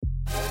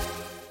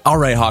All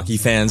right, hockey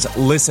fans,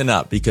 listen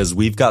up because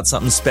we've got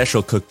something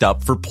special cooked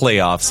up for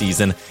playoff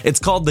season. It's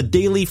called the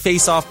Daily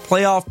Face-Off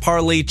Playoff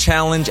Parlay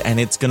Challenge, and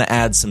it's going to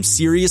add some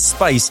serious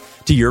spice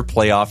to your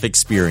playoff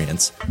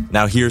experience.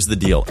 Now, here's the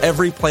deal.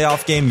 Every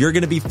playoff game, you're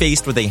going to be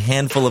faced with a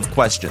handful of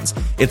questions.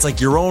 It's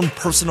like your own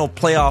personal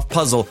playoff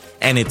puzzle,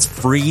 and it's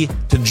free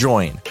to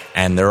join.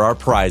 And there are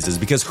prizes,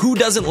 because who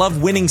doesn't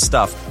love winning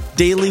stuff?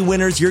 Daily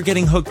winners, you're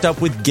getting hooked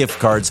up with gift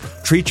cards.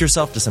 Treat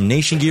yourself to some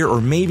Nation gear or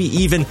maybe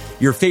even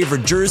your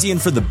favorite jersey.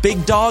 And for the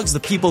big dogs, the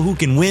people who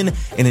can win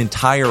an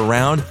entire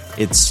round,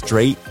 it's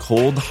straight,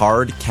 cold,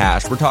 hard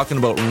cash. We're talking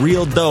about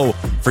real dough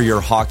for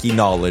your hockey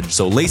knowledge.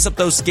 So lace up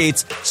those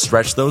skates,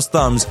 stretch those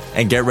thumbs,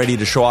 and get ready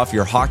to show off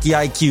your hockey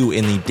IQ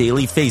in the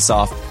Daily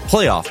Face-Off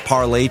Playoff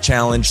Parlay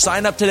Challenge.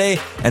 Sign up today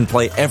and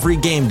play every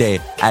game day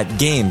at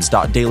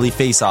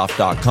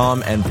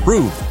games.dailyfaceoff.com and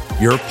prove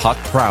your puck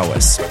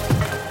prowess.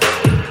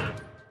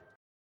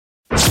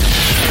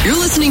 You're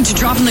listening to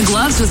Dropping the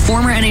Gloves with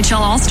former NHL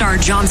All-Star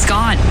John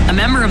Scott, a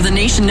member of the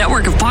Nation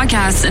network of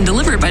podcasts and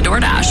delivered by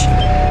DoorDash.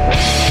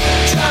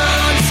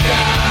 John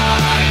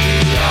Scott,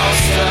 the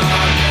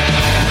All-Star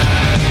man.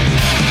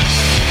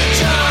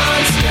 John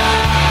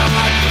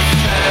Scott, the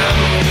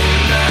family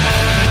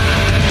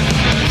man.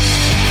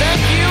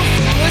 Thank you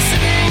for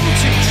listening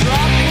to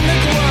Dropping the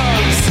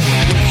Gloves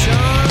with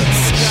John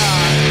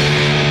Scott.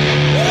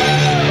 Woo!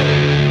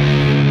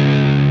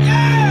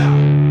 Yeah!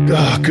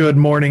 Oh, good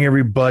morning,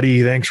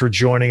 everybody. Thanks for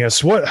joining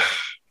us.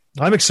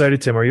 I'm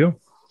excited, Tim. Are you?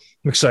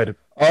 I'm excited.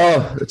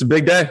 Oh, it's a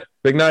big day,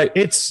 big night.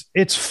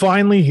 It's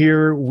finally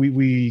here.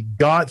 We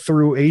got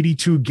through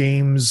 82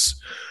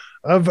 games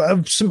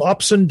of some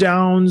ups and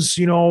downs.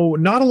 You know,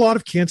 not a lot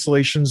of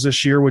cancellations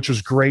this year, which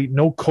was great.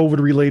 No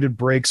COVID-related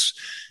breaks,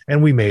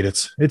 and we made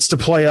it. It's the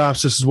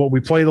playoffs. This is what we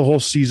play the whole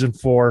season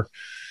for,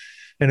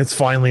 and it's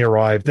finally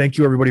arrived. Thank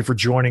you, everybody, for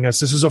joining us.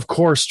 This is, of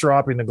course,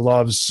 Dropping the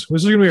Gloves.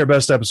 This is going to be our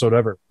best episode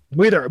ever.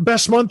 We had our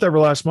best month ever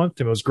last month,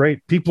 Tim. It was great.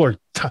 The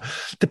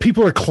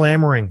people are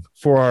clamoring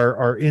for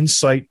our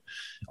insight,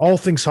 all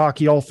things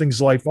hockey, all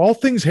things life, all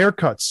things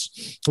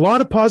haircuts. A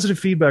lot of positive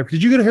feedback.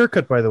 Did you get a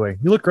haircut, by the way?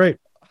 You look great.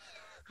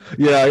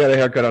 Yeah, I got a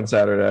haircut on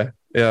Saturday.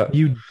 Yeah,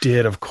 you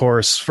did, of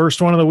course.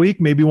 First one of the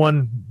week, maybe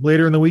one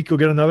later in the week. You'll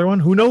get another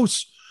one. Who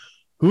knows?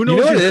 Who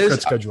knows your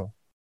haircut schedule?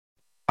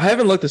 I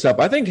haven't looked this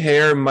up. I think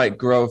hair might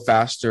grow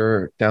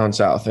faster down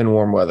south in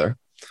warm weather.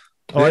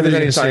 Oh, I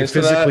didn't say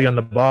physically on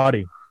the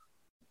body.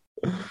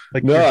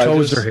 Like no, your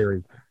toes are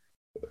hairy.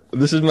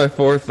 This is my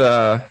fourth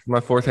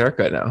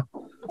haircut now.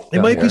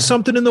 It might be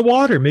something in the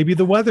water, maybe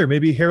the weather.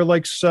 Maybe hair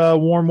likes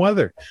warm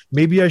weather.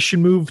 Maybe I should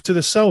move to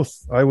the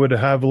south. I would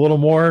have a little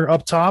more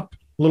up top,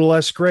 a little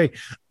less gray.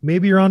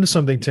 Maybe you're onto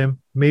something,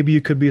 Tim. Maybe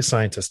you could be a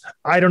scientist.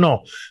 I don't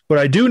know. But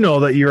I do know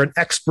that you're an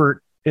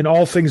expert in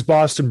all things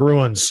Boston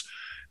Bruins.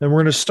 And we're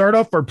going to start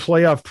off our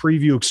playoff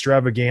preview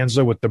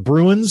extravaganza with the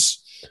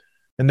Bruins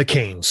and the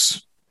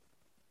Canes.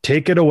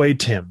 Take it away,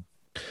 Tim.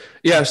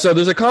 Yeah, so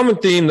there's a common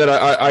theme that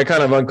I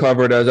kind of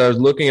uncovered as I was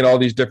looking at all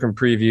these different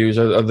previews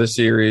of the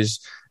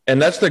series,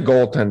 and that's the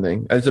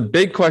goaltending. It's a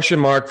big question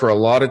mark for a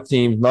lot of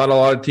teams. Not a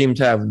lot of teams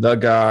have the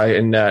guy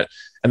in net,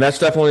 and that's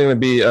definitely going to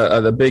be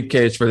the big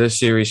case for this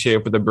series here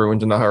for the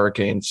Bruins and the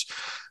Hurricanes.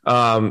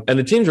 And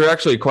the teams are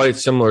actually quite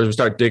similar as we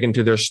start digging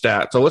into their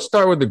stats. So let's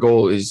start with the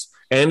goalies.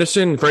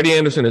 Freddie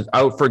Anderson is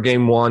out for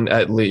game one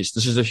at least.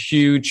 This is a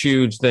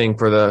huge thing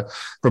for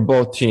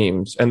both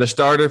teams. And the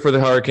starter for the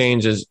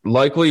Hurricanes is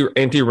likely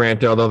Antti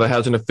Raanta, although that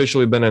hasn't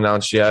officially been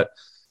announced yet.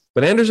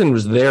 But Anderson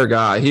was their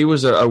guy. He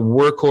was a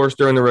workhorse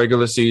during the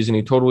regular season.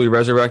 He totally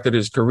resurrected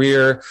his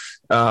career.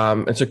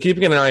 And so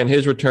keeping an eye on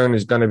his return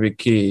is going to be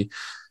key.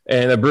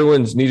 And the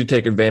Bruins need to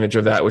take advantage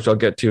of that, which I'll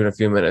get to in a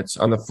few minutes.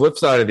 On the flip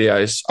side of the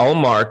ice,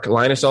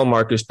 Linus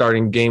Ullmark is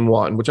starting game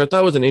one, which I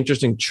thought was an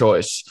interesting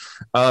choice.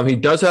 He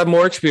does have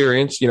more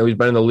experience. You know, he's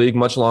been in the league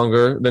much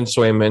longer than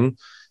Swayman,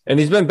 and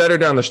he's been better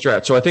down the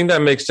stretch. So I think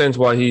that makes sense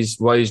why he's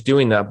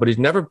doing that. But he's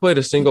never played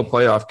a single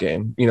playoff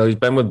game. You know, he's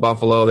been with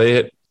Buffalo.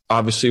 They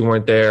obviously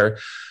weren't there.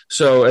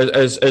 So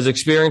as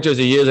experienced as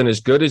he is and as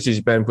good as he's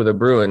been for the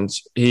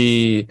Bruins,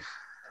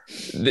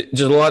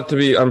 there's a lot to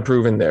be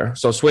unproven there.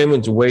 So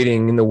Swayman's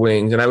waiting in the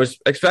wings, and I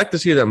expect to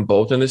see them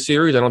both in this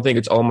series. I don't think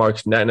it's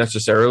Ullmark's net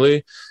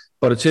necessarily,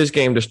 but it's his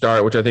game to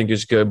start, which I think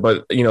is good.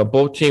 But, you know,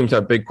 both teams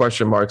have big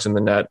question marks in the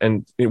net.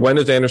 And when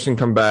does Anderson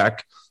come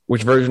back?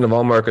 Which version of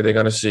Ullmark are they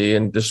going to see?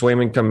 And does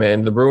Swayman come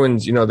in? The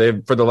Bruins, you know,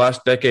 for the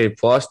last decade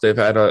plus, they've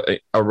had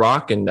a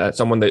rock in that,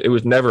 someone that it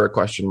was never a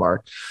question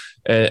mark.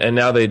 And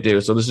now they do.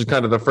 So this is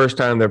kind of the first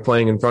time they're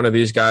playing in front of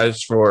these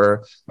guys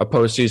for a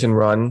postseason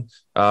run.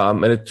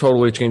 And it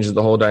totally changes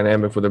the whole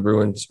dynamic for the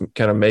Bruins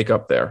kind of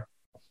makeup there.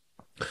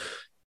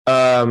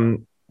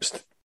 The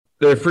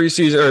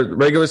preseason or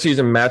regular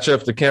season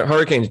matchups, the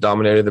Hurricanes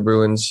dominated the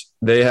Bruins.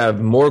 They have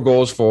more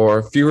goals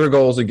for, fewer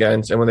goals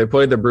against. And when they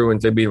played the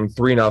Bruins, they beat them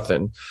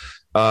 3-0.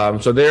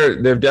 So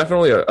they're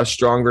definitely a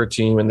stronger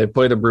team, and they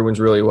play the Bruins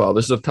really well.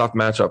 This is a tough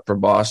matchup for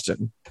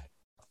Boston.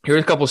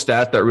 Here's a couple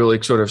stats that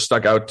really sort of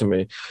stuck out to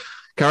me.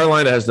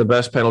 Carolina has the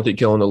best penalty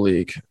kill in the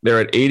league. They're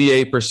at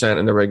 88%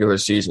 in the regular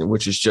season,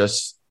 which is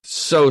just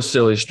so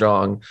silly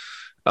strong.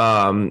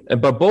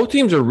 But both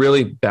teams are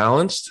really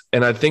balanced,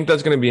 and I think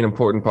that's going to be an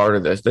important part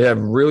of this. They have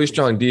really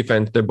strong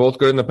defense. They're both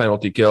good in the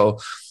penalty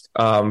kill.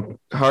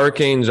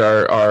 Hurricanes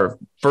are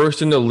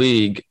first in the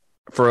league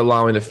for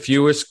allowing the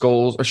fewest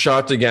goals or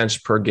shots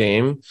against per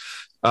game.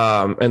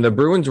 And the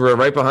Bruins were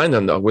right behind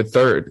them though with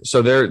third.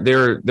 So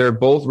they're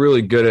both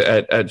really good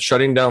at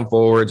shutting down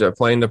forwards, at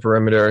playing the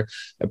perimeter,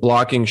 at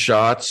blocking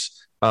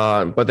shots.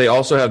 But they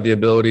also have the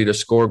ability to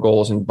score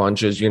goals in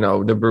bunches. You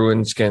know, the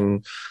Bruins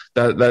can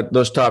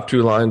those top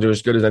two lines are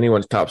as good as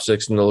anyone's top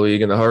six in the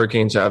league. And the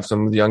Hurricanes have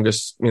some of the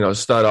youngest,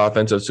 stud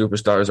offensive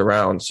superstars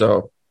around.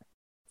 So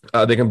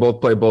they can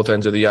both play both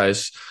ends of the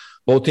ice.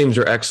 Both teams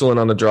are excellent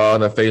on the draw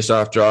and the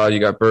face-off draw. You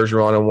got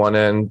Bergeron on one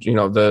end,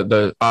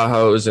 the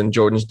Ahos and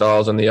Jordan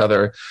Stahls on the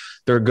other.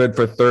 They're good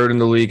for third in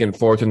the league and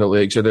fourth in the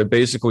league. So they're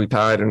basically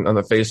tied on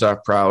the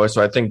face-off prowess.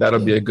 So I think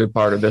that'll be a good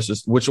part of this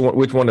is which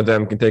one of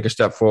them can take a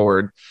step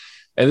forward.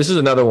 And this is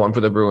another one for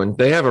the Bruins.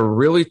 They have a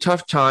really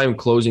tough time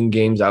closing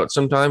games out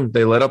sometimes.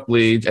 They let up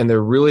leads, and they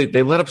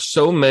let up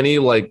so many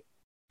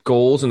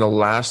goals in the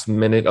last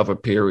minute of a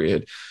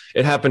period.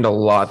 It happened a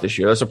lot this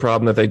year. That's a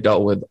problem that they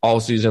dealt with all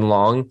season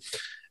long.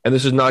 And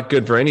this is not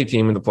good for any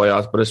team in the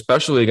playoffs, but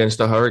especially against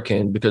the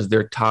Hurricanes because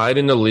they're tied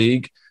in the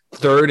league,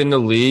 third in the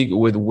league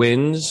with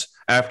wins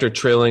after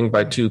trailing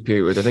by 2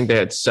 periods. I think they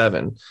had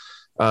 7.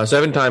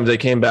 7 times they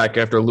came back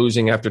after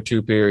losing after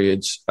 2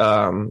 periods.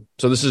 So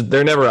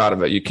they're never out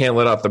of it. You can't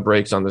let off the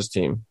brakes on this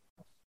team.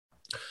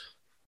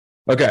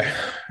 Okay.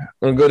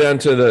 I'm going to go down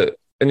to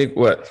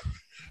what?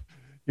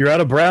 You're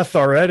out of breath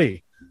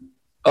already.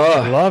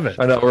 Oh, I love it.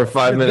 I know we're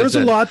 5 minutes.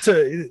 There's a lot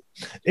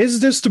is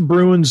this the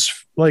Bruins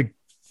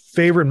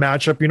favorite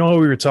matchup? You know who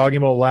we were talking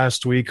about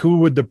last week? Who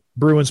would the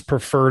Bruins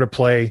prefer to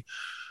play?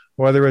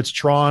 Whether it's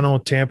Toronto,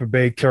 Tampa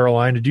Bay,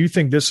 Carolina. Do you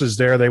think this is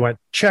there? They went,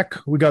 check,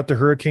 we got the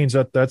Hurricanes.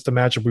 That's the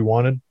matchup we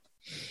wanted.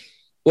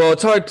 Well,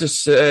 it's hard to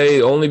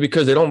say only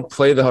because they don't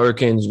play the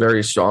Hurricanes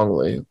very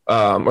strongly,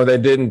 or they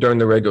didn't during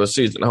the regular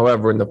season.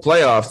 However, in the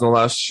playoffs in the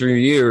last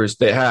 3 years,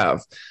 they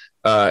have.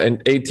 In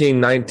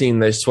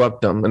 18-19, they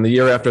swept them. And the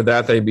year after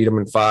that, they beat them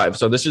in 5.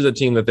 So this is a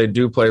team that they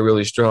do play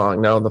really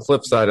strong. Now, on the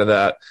flip side of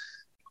that,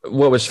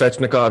 what was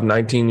Svechnikov,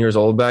 19 years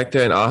old back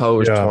then? Aho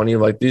was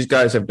 20. These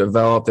guys have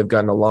developed. They've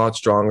gotten a lot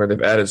stronger.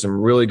 They've added some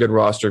really good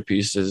roster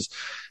pieces.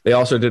 They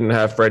also didn't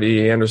have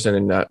Freddie Anderson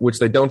in that, which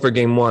they don't for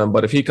game 1.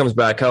 But if he comes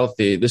back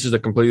healthy, this is a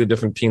completely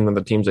different team than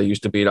the teams they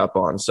used to beat up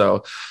on.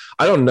 So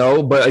I don't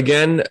know. But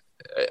again,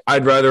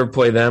 I'd rather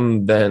play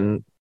them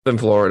than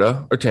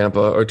Florida or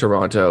Tampa or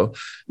Toronto.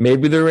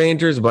 Maybe the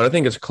Rangers, but I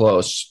think it's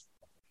close.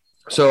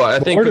 So I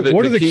think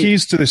what are the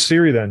keys to the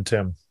series then,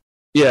 Tim?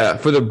 Yeah,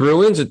 for the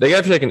Bruins, they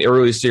have to take an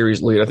early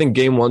series lead. I think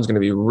game 1 is going to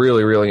be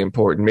really, really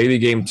important. Maybe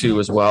game 2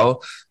 as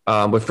well.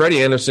 But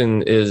Freddie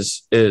Anderson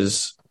is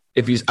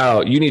if he's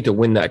out, you need to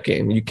win that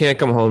game. You can't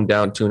come home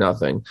down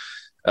 2-0.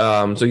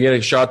 So you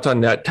get shots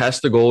on net,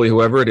 test the goalie,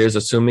 whoever it is,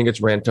 assuming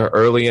it's Ranta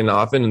early and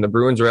often. And the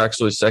Bruins are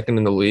actually second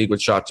in the league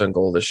with shots on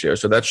goal this year.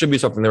 So that should be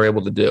something they're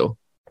able to do.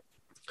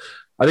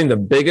 I think the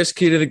biggest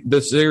key to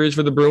the series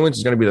for the Bruins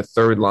is going to be the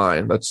third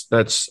line.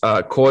 That's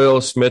Coyle,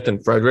 Smith,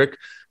 and Frederick.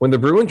 When the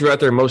Bruins were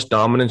at their most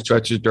dominant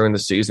stretches during the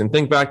season,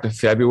 think back to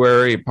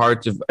February,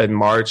 parts of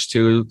March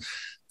too.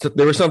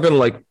 There was something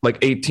like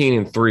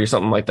 18-3,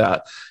 something like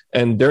that.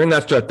 And during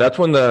that stretch, that's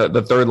when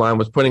the third line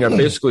was putting up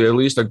basically at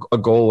least a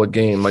goal a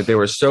game. They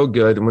were so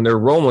good. And when they're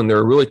rolling, they're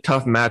a really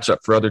tough matchup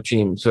for other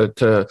teams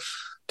to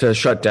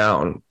shut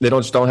down. They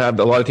don't have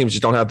a lot of teams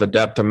just don't have the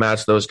depth to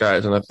match those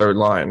guys on the third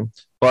line.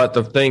 But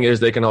the thing is,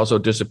 they can also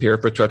disappear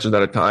for stretches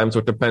at a time. So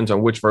it depends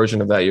on which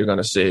version of that you're going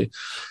to see.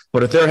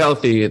 But if they're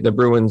healthy, the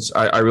Bruins,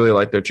 I really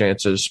like their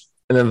chances.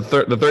 And then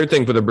the third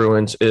thing for the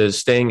Bruins is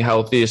staying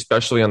healthy,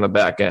 especially on the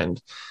back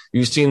end.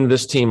 You've seen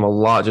this team a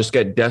lot just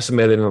get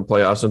decimated in the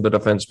playoffs of the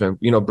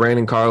defensemen.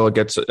 Brandon Carlo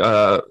gets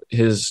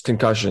his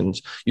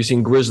concussions. You've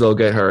seen Grislow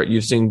get hurt.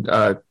 You've seen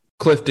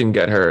Clifton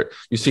get hurt.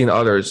 You've seen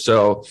others.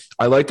 So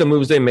I like the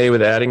moves they made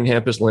with adding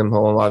Hampus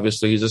Lindholm.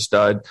 Obviously, he's a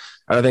stud.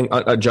 I think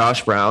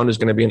Josh Brown is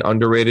going to be an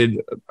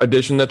underrated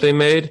addition that they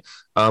made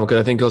because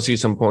I think he'll see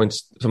some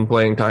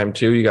playing time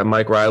too. You got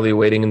Mike Riley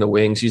waiting in the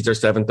wings. He's their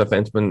 7th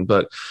defenseman,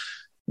 but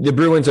the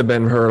Bruins have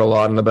been hurt a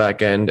lot in the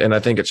back end, and I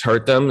think it's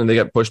hurt them, and they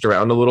get pushed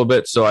around a little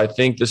bit. So I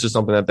think this is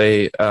something that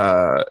they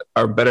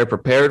are better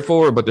prepared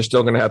for, but they're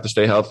still going to have to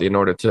stay healthy in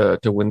order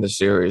to win the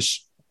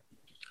series.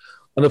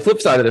 On the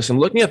flip side of this, I'm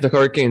looking at the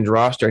Hurricanes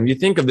roster, and you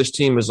think of this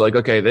team as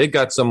okay, they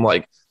got some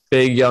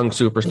big young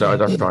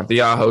superstars up front, the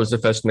Ahos, the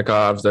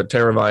Svechnikovs, the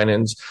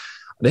Teravainens.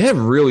 They have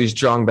really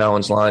strong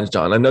balanced lines,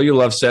 John. I know you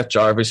love Seth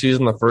Jarvis. He's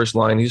on the first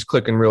line. He's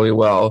clicking really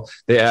well.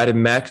 They added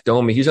Max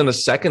Domi. He's on the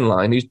second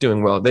line. He's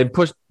doing well. They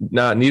pushed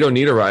Nito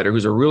Niederreiter,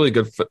 who's a really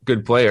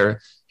good player.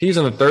 He's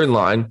on the third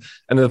line.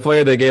 And the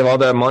player they gave all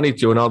that money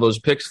to and all those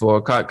picks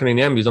for,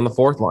 Kotkaniemi, he's on the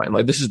fourth line.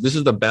 This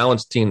is the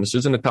balanced team. This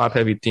isn't a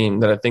top-heavy team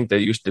that I think they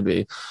used to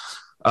be.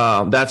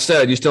 That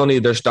said, you still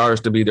need their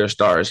stars to be their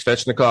stars.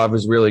 Svechnikov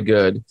is really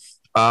good.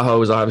 Aho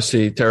is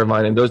obviously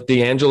terrifying. And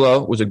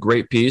D'Angelo was a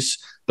great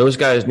piece. those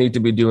guys need to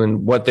be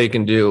doing what they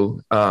can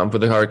do for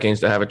the Hurricanes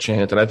to have a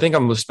chance. And I think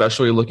I'm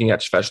especially looking at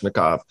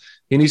Svechnikov.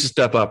 He needs to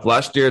step up.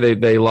 Last year,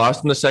 they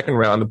lost in the second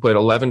round and played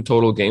 11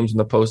 total games in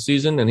the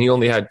postseason, and he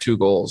only had 2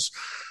 goals.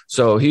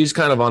 So he's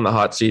kind of on the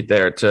hot seat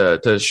there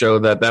to show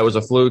that was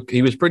a fluke.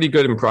 He was pretty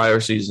good in prior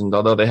seasons,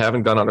 although they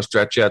haven't gone on a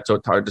stretch yet, so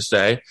it's hard to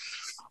say.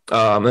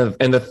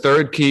 And the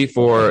third key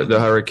for the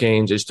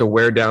Hurricanes is to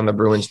wear down the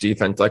Bruins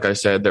defense. Like I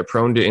said, they're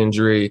prone to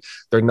injury.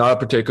 They're not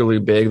particularly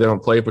big. They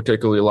don't play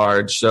particularly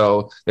large.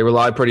 So they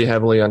rely pretty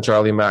heavily on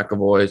Charlie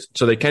McAvoy.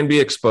 So they can be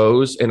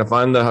exposed. And if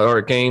I'm the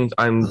Hurricanes,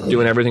 I'm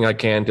doing everything I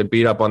can to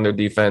beat up on their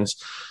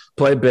defense,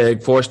 play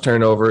big, force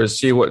turnovers,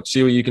 see what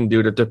you can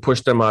do to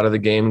push them out of the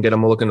game, get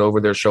them looking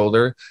over their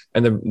shoulder.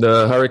 And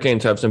the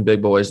Hurricanes have some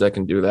big boys that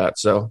can do that.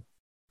 So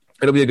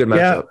it'll be a good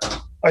matchup. Yeah.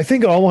 I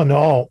think all in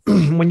all,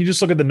 when you just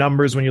look at the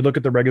numbers, when you look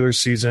at the regular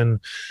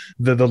season,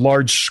 the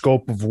large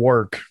scope of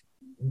work,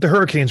 the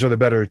Hurricanes are the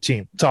better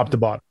team, top to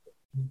bottom.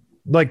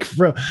 Like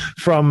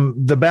from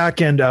the back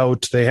end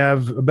out, they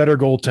have a better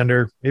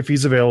goaltender if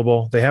he's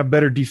available. They have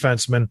better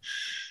defensemen.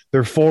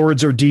 Their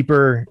forwards are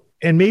deeper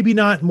and maybe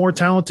not more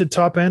talented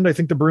top end. I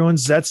think the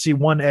Bruins, that's the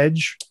one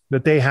edge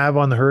that they have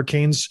on the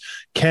Hurricanes.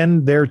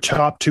 Can their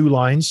top 2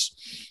 lines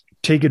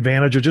take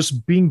advantage of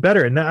just being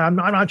better? And I'm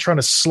not trying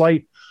to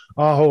slight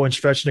Aho and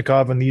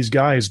Svechnikov and these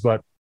guys,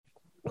 but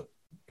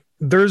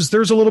there's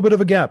a little bit of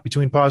a gap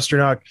between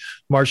Pastrnak,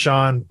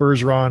 Marchand,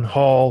 Bergeron,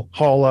 Hall,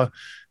 Haula,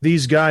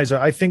 these guys.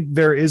 I think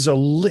there is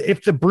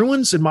if the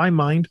Bruins, in my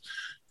mind,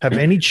 have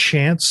any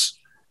chance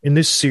in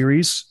this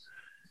series,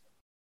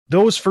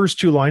 those first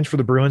 2 lines for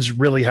the Bruins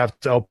really have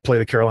to outplay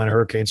the Carolina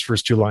Hurricanes'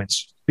 first 2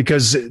 lines,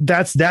 because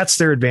that's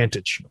their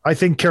advantage. I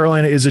think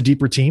Carolina is a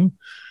deeper team.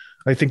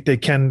 I think they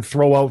can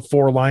throw out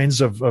 4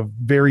 lines of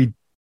very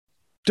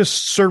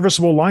just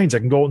serviceable lines that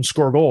can go out and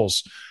score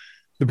goals.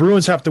 The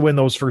Bruins have to win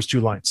those first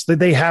 2 lines.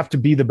 They have to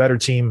be the better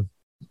team.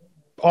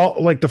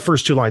 Like the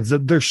first 2 lines,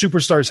 their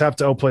superstars have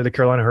to outplay the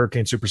Carolina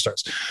Hurricane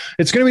superstars.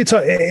 It's going to be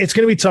tough. It's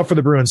going to be tough for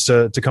the Bruins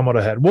to come out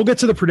ahead. We'll get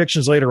to the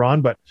predictions later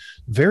on, but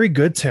very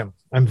good, Tim.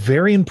 I'm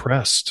very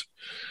impressed.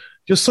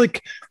 Just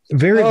like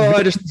very. I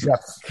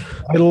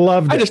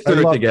loved it. I just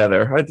threw it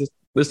together.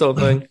 This whole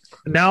thing.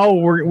 Now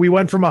we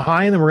went from a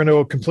high and then we're going to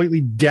go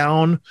completely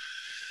down.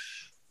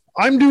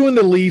 I'm doing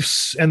the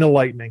Leafs and the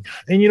Lightning.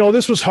 And,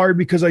 this was hard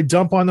because I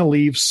dump on the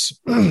Leafs.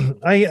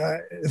 I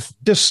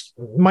just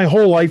my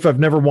whole life, I've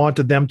never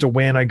wanted them to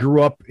win. I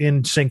grew up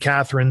in St.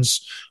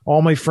 Catharines.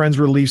 All my friends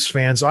were Leafs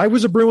fans. I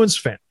was a Bruins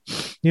fan.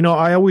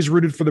 I always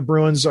rooted for the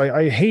Bruins.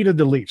 I hated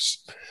the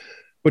Leafs.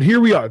 But here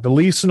we are, the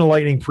Leafs and the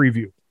Lightning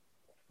preview.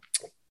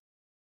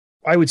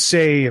 I would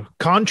say,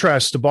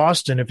 contrast to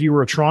Boston, if you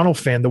were a Toronto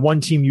fan, the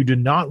one team you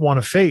did not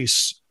want to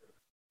face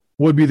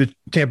would be the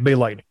Tampa Bay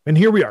Lightning. And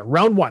here we are,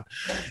 round 1.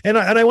 And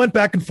I went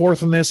back and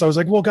forth on this. I was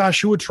like, well,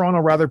 gosh, who would Toronto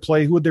rather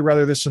play? Who would they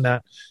rather this and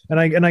that? And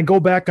I go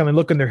back and I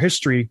look in their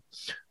history.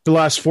 The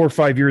last 4 or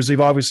 5 years,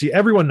 they've obviously,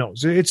 everyone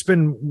knows, it's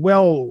been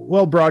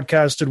well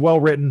broadcasted, well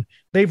written.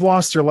 They've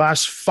lost their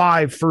last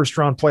 5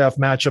 first-round playoff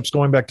matchups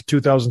going back to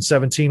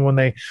 2017 when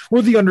they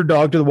were the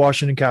underdog to the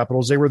Washington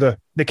Capitals. They were the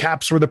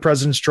Caps were the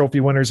President's Trophy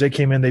winners. They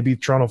came in, they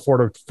beat Toronto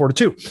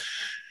 4-2.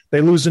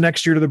 They lose the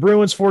next year to the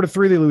Bruins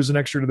 4-3. They lose the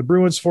next year to the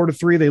Bruins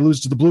 4-3. They lose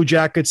to the Blue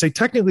Jackets. They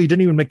technically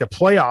didn't even make the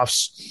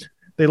playoffs.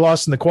 They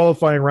lost in the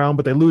qualifying round,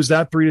 but they lose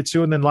that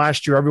 3-2. And then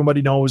last year,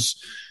 everybody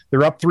knows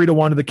they're up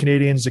 3-1 to the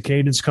Canadiens. The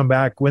Canadiens come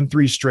back, win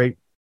 3 straight.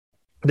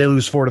 They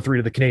lose 4-3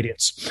 to the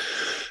Canadiens.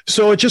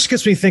 So it just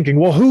gets me thinking,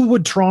 well, who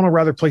would Toronto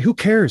rather play? Who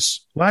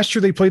cares? Last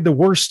year, they played the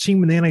worst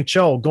team in the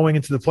NHL going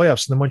into the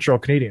playoffs, the Montreal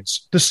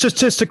Canadiens. The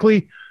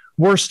statistically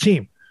worst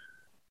team.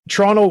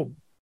 Toronto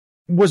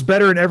was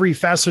better in every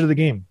facet of the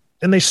game,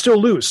 and they still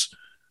lose.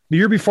 The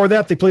year before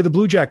that, they played the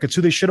Blue Jackets,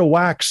 who they should have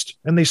waxed,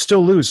 and they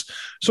still lose.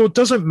 So it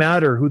doesn't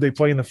matter who they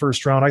play in the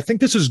first round. I think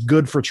this is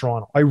good for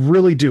Toronto. I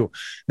really do.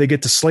 They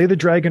get to slay the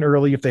dragon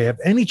early. If they have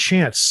any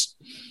chance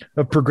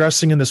of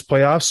progressing in this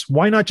playoffs,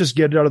 why not just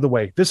get it out of the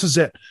way? This is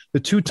it.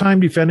 The 2-time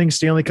defending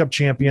Stanley Cup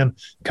champion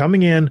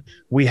coming in.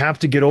 We have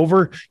to get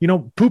over,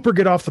 poop or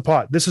get off the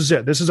pot. This is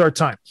it. This is our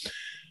time.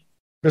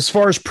 As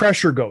far as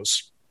pressure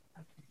goes,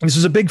 this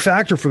is a big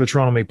factor for the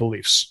Toronto Maple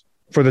Leafs.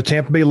 For the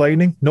Tampa Bay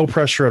Lightning, no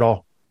pressure at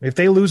all. If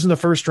they lose in the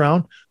first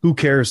round, who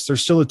cares? They're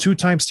still the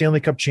 2-time Stanley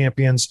Cup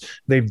champions.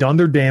 They've done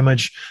their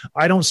damage.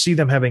 I don't see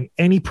them having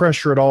any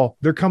pressure at all.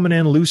 They're coming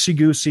in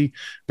loosey-goosey.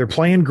 They're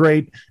playing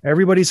great.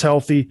 Everybody's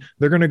healthy.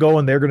 They're going to go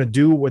and they're going to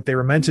do what they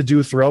were meant to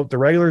do throughout the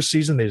regular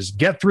season. They just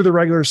get through the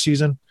regular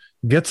season,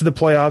 get to the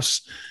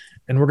playoffs,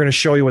 and we're going to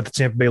show you what the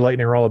Tampa Bay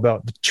Lightning are all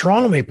about. The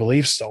Toronto Maple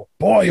Leafs, though,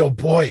 boy, oh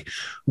boy,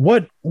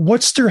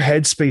 what's their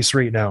headspace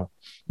right now?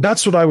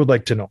 That's what I would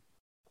like to know.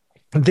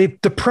 The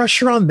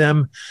pressure on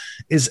them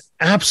is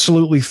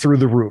absolutely through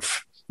the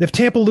roof. If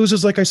Tampa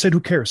loses, like I said, who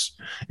cares?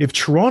 If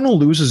Toronto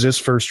loses this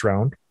first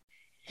round,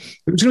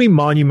 there's going to be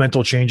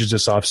monumental changes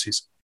this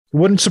offseason. It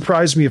wouldn't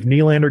surprise me if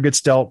Nylander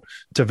gets dealt,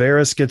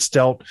 Tavares gets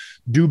dealt,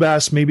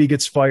 Dubas maybe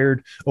gets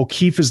fired.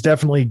 O'Keefe is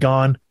definitely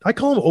gone. I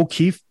call him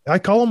O'Keefe. I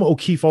call him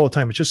O'Keefe all the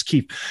time. It's just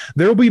Keefe.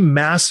 There will be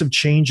massive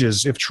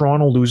changes if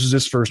Toronto loses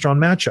this first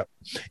round matchup.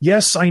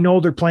 Yes, I know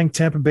they're playing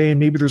Tampa Bay, and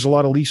maybe there's a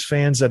lot of Leafs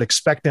fans that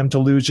expect them to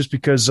lose just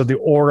because of the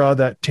aura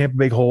that Tampa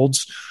Bay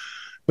holds.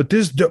 But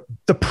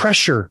the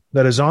pressure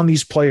that is on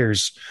these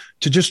players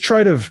to just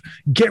try to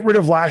get rid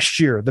of last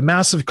year, the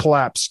massive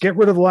collapse, get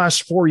rid of the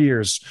last 4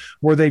 years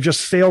where they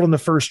just failed in the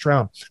first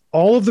round.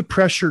 All of the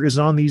pressure is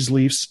on these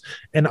Leafs,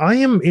 and I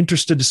am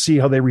interested to see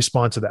how they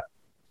respond to that.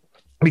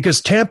 Because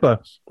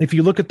Tampa, if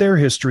you look at their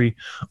history,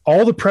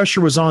 all the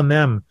pressure was on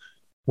them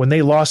when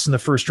they lost in the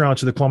first round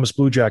to the Columbus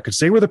Blue Jackets.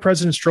 They were the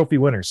President's Trophy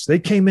winners. They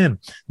came in.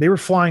 They were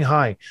flying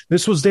high.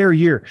 This was their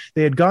year.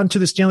 They had gotten to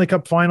the Stanley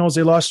Cup Finals.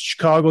 They lost to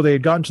Chicago. They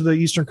had gotten to the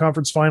Eastern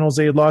Conference Finals.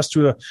 They had lost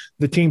to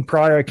the team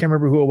prior. I can't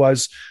remember who it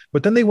was.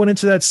 But then they went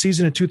into that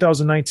season in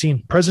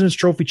 2019, President's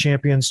Trophy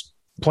champions,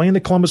 playing the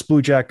Columbus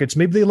Blue Jackets.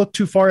 Maybe they looked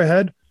too far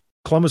ahead.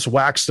 Columbus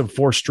waxed them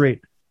 4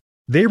 straight.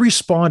 They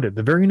responded.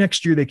 The very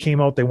next year they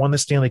came out, they won the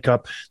Stanley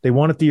Cup. They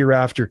won it the year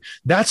after.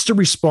 That's the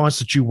response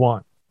that you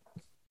want.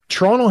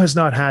 Toronto has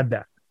not had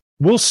that.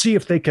 We'll see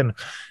if they can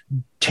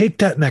take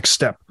that next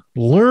step,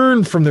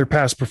 learn from their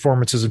past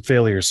performances and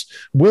failures.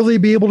 Will they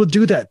be able to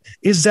do that?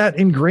 Is that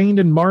ingrained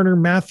in Marner,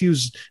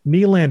 Matthews,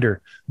 Nylander?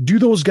 Do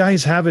those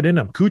guys have it in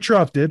them?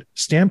 Kucherov did,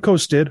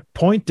 Stamkos did,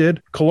 Point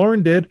did,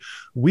 Killorn did.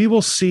 We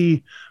will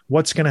see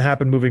what's going to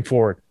happen moving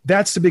forward.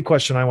 That's the big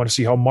question. I want to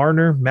see how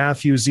Marner,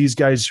 Matthews, these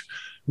guys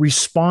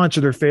respond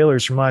to their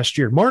failures from last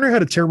year. Marner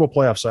had a terrible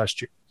playoffs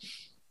last year.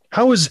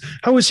 How is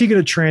he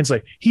going to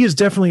translate? He is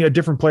definitely a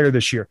different player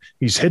this year.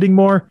 He's hitting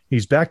more.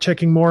 He's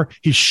back-checking more.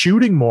 He's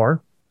shooting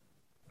more.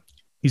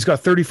 He's got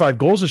 35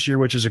 goals this year,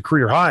 which is a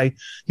career high.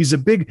 He's a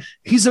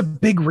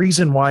big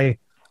reason why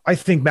I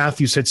think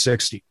Matthews hit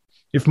 60.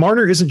 If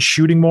Marner isn't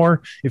shooting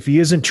more, if he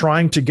isn't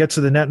trying to get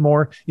to the net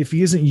more, if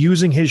he isn't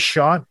using his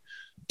shot,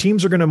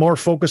 teams are going to more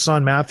focus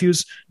on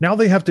Matthews. Now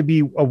they have to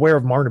be aware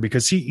of Marner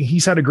because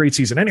he's had a great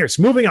season. Anyways,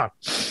 moving on.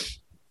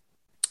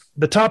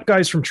 The top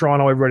guys from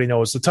Toronto, everybody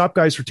knows. The top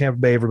guys for Tampa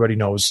Bay, everybody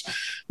knows.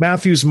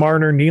 Matthews,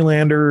 Marner,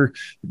 Nylander,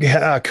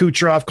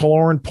 Kucherov,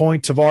 Killorn,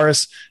 Point,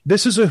 Tavares.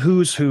 This is a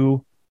who's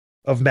who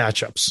of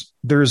matchups.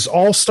 There's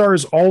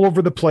all-stars all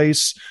over the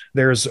place.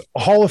 There's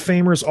Hall of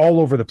Famers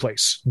all over the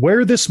place.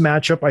 Where this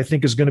matchup, I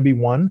think, is going to be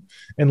won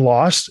and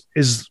lost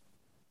is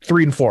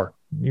 3 and 4.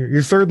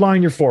 Your third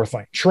line, your fourth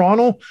line.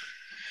 Toronto,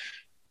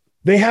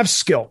 they have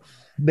skill.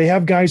 They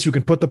have guys who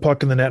can put the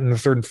puck in the net in the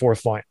third and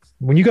fourth line.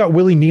 When you got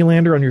Willie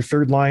Nylander on your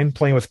third line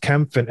playing with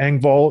Kempf and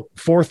Engvall,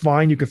 fourth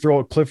line, you can throw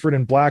out Clifford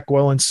and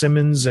Blackwell and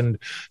Simmons and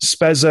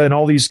Spezza and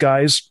all these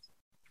guys.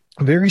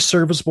 Very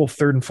serviceable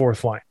third and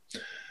fourth line.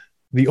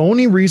 The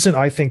only reason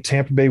I think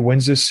Tampa Bay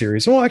wins this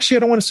series, well, actually, I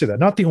don't want to say that.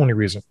 Not the only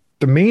reason.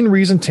 The main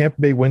reason Tampa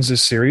Bay wins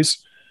this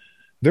series,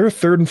 their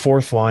third and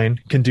fourth line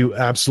can do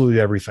absolutely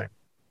everything.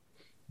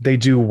 They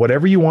do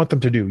whatever you want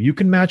them to do. You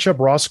can match up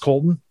Ross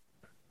Colton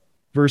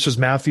versus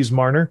Matthews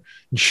Marner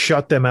and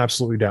shut them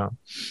absolutely down.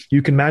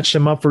 You can match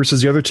them up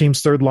versus the other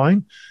team's third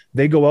line.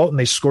 They go out and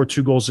they score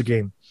 2 goals a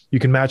game. You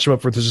can match them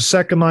up versus a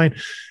second line.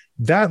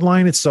 That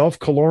line itself,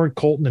 Killorn,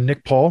 Colton, and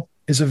Nick Paul,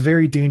 is a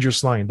very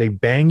dangerous line. They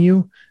bang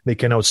you. They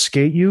can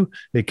outskate you.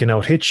 They can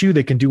out-hit you.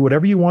 They can do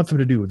whatever you want them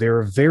to do. They're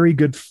a very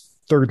good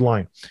third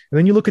line. And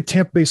then you look at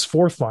Tampa Bay's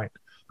fourth line.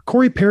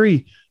 Corey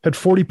Perry had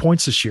 40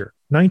 points this year,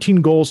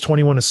 19 goals,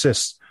 21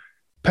 assists.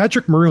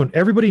 Patrick Maroon,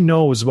 everybody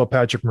knows about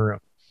Patrick Maroon.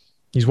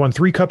 He's won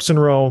 3 cups in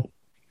a row.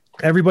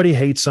 Everybody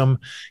hates him.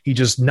 He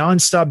just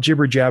nonstop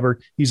jibber jabber.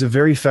 He's a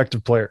very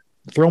effective player.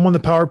 Throw him on the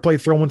power play,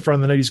 throw him in front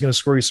of the net. He's going to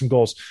score you some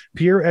goals.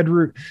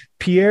 Pierre-Edouard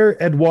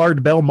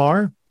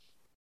Bellemare,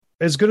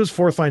 as good as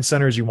fourth line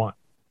center as you want.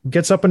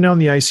 Gets up and down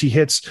the ice. He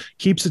hits,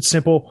 keeps it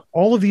simple.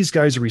 All of these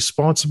guys are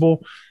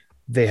responsible.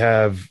 They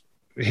have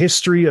a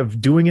history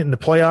of doing it in the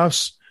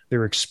playoffs.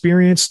 They're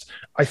experienced.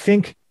 I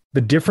think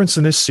the difference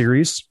in this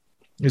series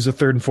is the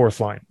third and fourth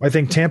line. I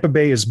think Tampa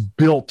Bay is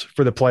built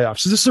for the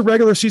playoffs. Is this a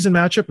regular season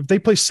matchup? If they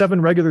play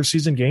 7 regular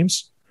season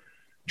games,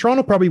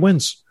 Toronto probably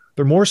wins.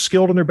 They're more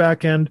skilled on their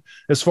back end.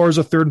 As far as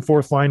the third and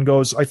fourth line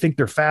goes, I think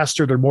they're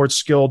faster. They're more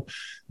skilled.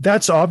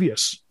 That's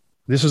obvious.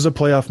 This is a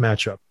playoff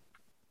matchup.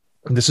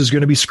 This is going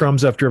to be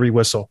scrums after every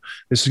whistle.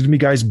 This is going to be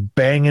guys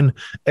banging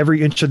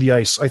every inch of the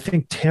ice. I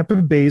think Tampa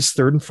Bay's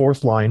third and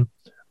fourth line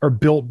are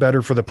built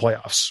better for the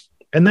playoffs.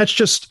 And that's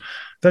just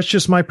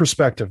my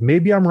perspective.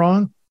 Maybe I'm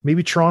wrong.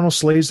 Maybe Toronto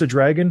slays the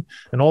dragon,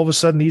 and all of a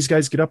sudden these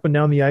guys get up and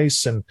down the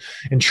ice, and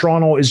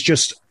Toronto is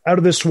just out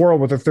of this world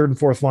with their third and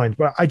fourth lines.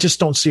 But I just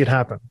don't see it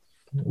happen.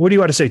 What do you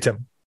want to say,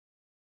 Tim?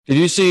 Did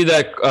you see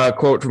that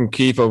quote from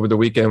Keefe over the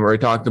weekend where he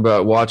talked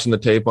about watching the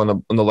tape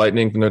on the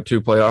Lightning from their 2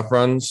 playoff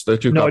runs, their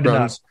 2 cup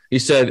runs? Not. He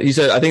said,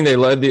 I think they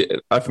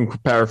led I'm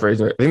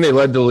paraphrasing it. I think they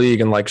led the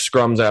league in like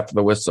scrums after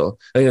the whistle.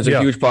 I think that's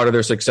a huge part of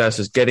their success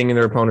is getting in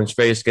their opponent's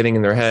face, getting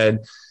in their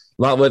head,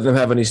 not letting them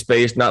have any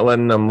space, not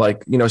letting them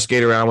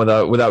skate around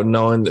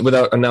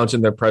without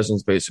announcing their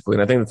presence basically.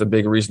 And I think that's a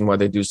big reason why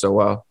they do so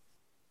well.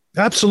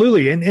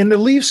 Absolutely. And the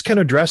Leafs can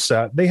address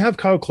that. They have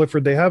Kyle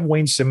Clifford. They have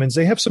Wayne Simmons.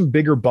 They have some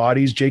bigger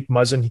bodies. Jake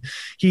Muzzin,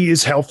 he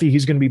is healthy.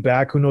 He's going to be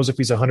back. Who knows if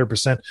he's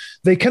 100%.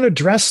 They can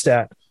address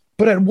that.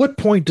 But at what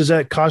point does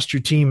that cost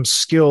your team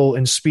skill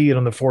and speed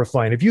on the fourth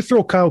line? If you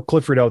throw Kyle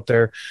Clifford out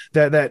there,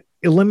 that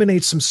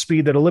eliminates some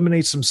speed, that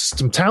eliminates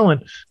some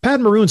talent, Pat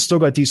Maroon's still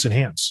got decent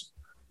hands.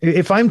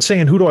 If I'm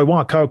saying who do I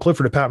want, Kyle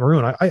Clifford or Pat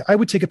Maroon, I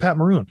would take a Pat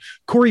Maroon.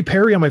 Corey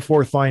Perry on my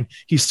fourth line,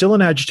 he's still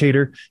an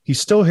agitator. He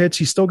still hits.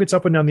 He still gets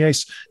up and down the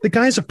ice. The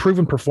guy's a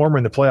proven performer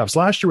in the playoffs.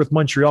 Last year with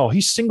Montreal,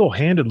 he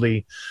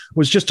single-handedly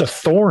was just a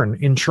thorn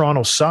in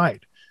Toronto's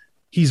side.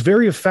 He's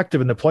very effective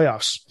in the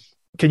playoffs.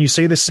 Can you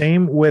say the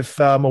same with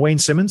Wayne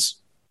Simmons?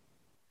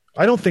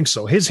 I don't think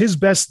so. His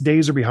best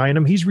days are behind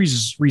him. He's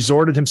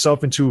resorted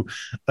himself into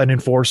an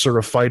enforcer,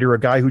 a fighter, a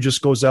guy who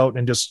just goes out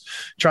and just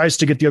tries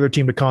to get the other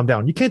team to calm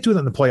down. You can't do that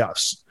in the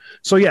playoffs.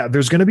 So, yeah,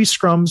 there's going to be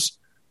scrums.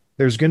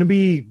 There's going to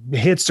be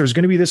hits. There's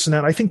going to be this and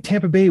that. I think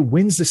Tampa Bay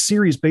wins the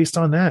series based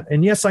on that.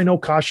 And, yes, I know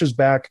Kasha's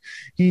back.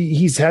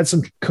 He's had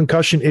some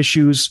concussion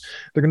issues.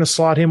 They're going to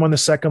slot him on the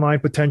second line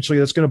potentially.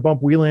 That's going to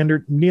bump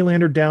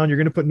Nylander down. You're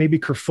going to put maybe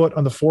Kerfoot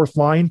on the fourth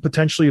line,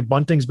 potentially if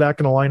Bunting's back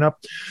in the lineup.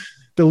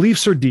 The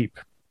Leafs are deep.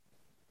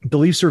 The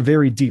Leafs are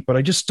very deep, but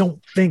I just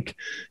don't think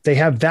they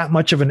have that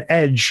much of an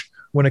edge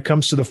when it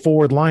comes to the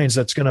forward lines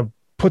that's going to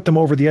put them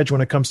over the edge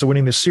when it comes to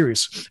winning this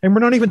series. And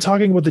we're not even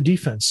talking about the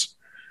defense.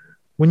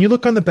 When you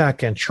look on the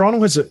back end,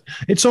 Toronto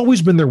it's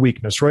always been their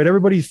weakness, right?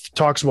 Everybody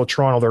talks about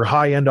Toronto, their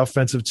high-end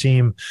offensive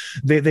team.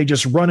 They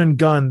just run and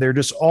gun. They're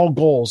just all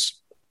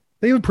goals.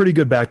 They have a pretty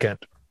good back end.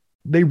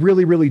 They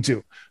really, really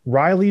do.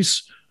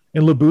 Riley's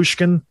and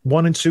Lyubushkin,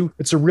 1 and 2.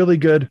 It's a really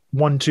good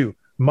 1-2.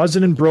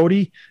 Muzzin and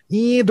Brody,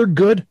 they're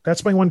good.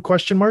 That's my one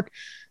question mark.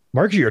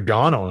 Mark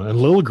Giordano and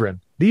Liljegren,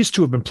 these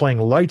two have been playing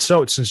lights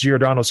out since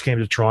Giordano's came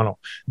to Toronto.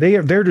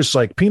 They're just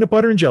like peanut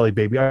butter and jelly,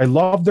 baby. I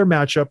love their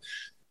matchup.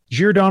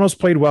 Giordano's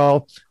played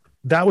well.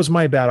 That was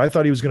my bad. I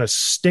thought he was going to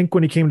stink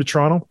when he came to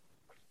Toronto.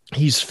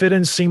 He's fit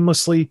in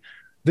seamlessly.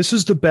 This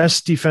is the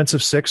best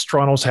defensive six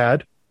Toronto's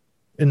had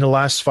in the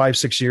last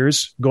 5-6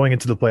 years going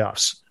into the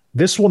playoffs.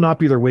 This will not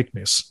be their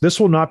weakness. This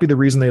will not be the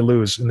reason they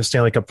lose in the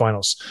Stanley Cup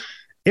Finals.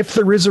 If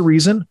there is a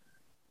reason,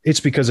 it's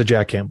because of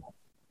Jack Campbell.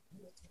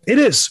 It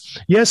is.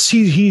 Yes,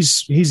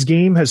 his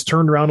game has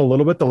turned around a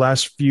little bit the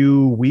last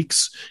few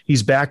weeks.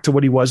 He's back to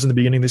what he was in the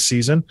beginning of the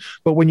season.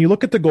 But when you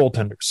look at the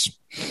goaltenders,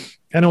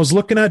 and I was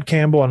looking at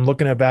Campbell, I'm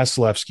looking at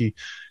Vasilevsky.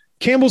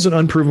 Campbell's an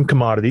unproven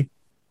commodity.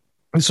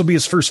 This will be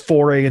his first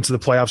foray into the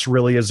playoffs,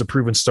 really, as a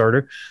proven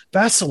starter.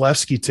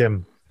 Vasilevsky,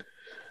 Tim,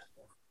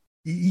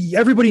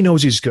 everybody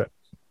knows he's good.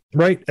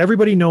 Right?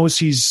 Everybody knows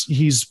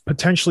he's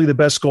potentially the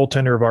best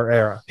goaltender of our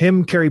era.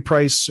 Him, Carey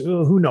Price,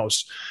 who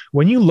knows?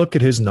 When you look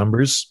at his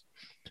numbers,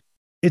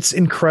 it's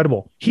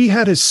incredible. He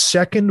had his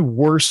second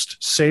worst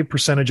save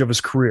percentage of his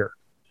career,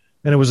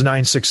 and it was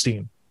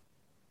 916.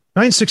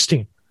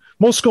 916.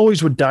 Most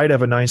goalies would die to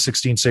have a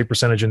 916 save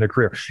percentage in their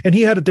career, and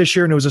he had it this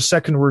year, and it was the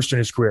second worst in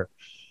his career.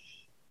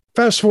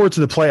 Fast forward to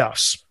the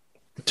playoffs.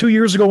 2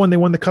 years ago when they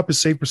won the Cup,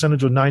 his save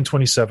percentage was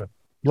 927.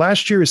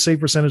 Last year, his save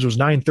percentage was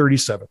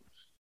 937.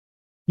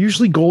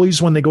 Usually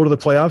goalies, when they go to the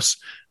playoffs,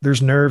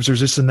 there's nerves, there's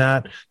this and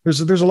that. There's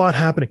a lot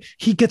happening.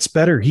 He gets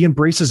better. He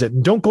embraces it.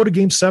 And don't go to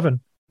game 7.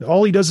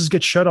 All he does is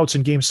get shutouts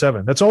in game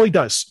 7. That's all he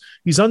does.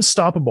 He's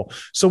unstoppable.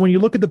 So when you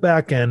look at the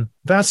back end,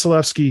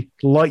 Vasilevsky,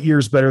 light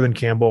years better than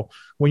Campbell.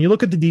 When you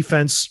look at the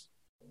defense,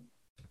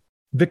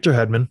 Victor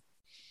Hedman,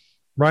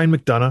 Ryan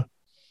McDonough,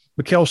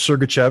 Mikhail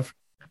Sergachev,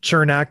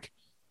 Chernak,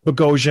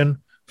 Bogosian,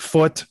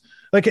 Foote.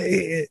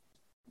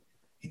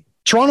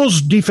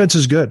 Toronto's defense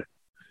is good.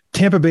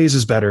 Tampa Bay's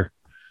is better.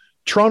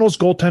 Toronto's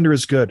goaltender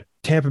is good.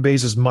 Tampa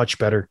Bay's is much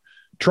better.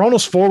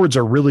 Toronto's forwards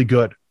are really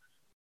good.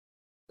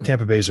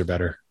 Tampa Bay's are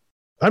better.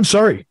 I'm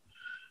sorry.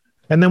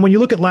 And then when you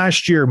look at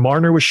last year,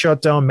 Marner was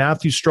shut down.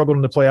 Matthews struggled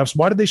in the playoffs.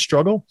 Why did they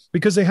struggle?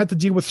 Because they had to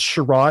deal with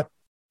Sherratt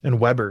and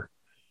Weber.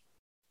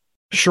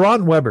 Sherratt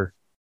and Weber.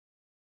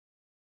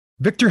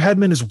 Victor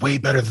Hedman is way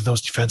better than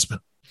those defensemen.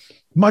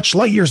 Much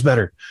light years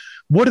better.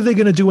 What are they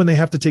going to do when they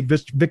have to take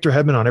Victor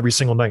Hedman on every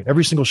single night,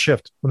 every single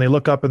shift? When they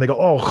look up and they go,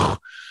 oh,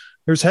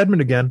 there's Hedman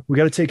again. We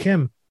got to take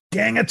him.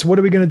 Dang it. What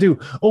are we going to do?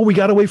 Oh, we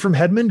got away from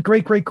Hedman?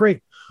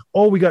 Great.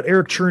 Oh, we got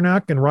Eric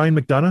Chernak and Ryan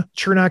McDonough.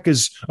 Chernak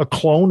is a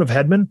clone of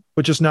Hedman,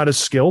 but just not as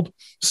skilled.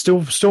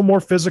 Still more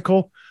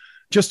physical,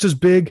 just as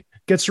big,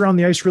 gets around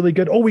the ice really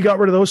good. Oh, we got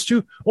rid of those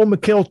two. Oh,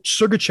 Mikhail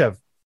Sergachev.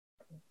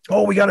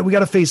 Oh, we got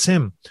to face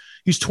him.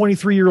 He's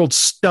 23-year-old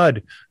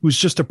stud who's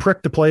just a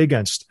prick to play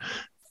against.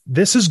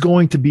 This is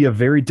going to be a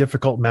very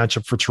difficult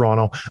matchup for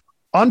Toronto.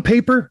 On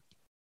paper,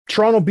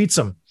 Toronto beats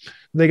them.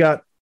 They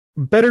got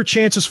better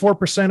chances for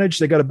percentage.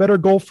 They got a better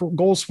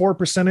goals for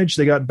percentage.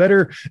 They got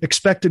better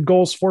expected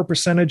goals for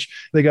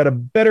percentage. They got a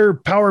better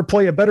power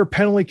play, a better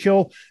penalty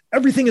kill.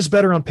 Everything is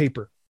better on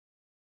paper.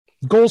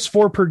 Goals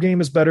for per game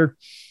is better.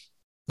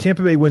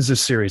 Tampa Bay wins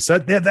this series. We're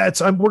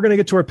going to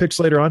get to our picks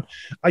later on.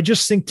 I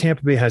just think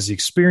Tampa Bay has the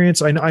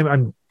experience.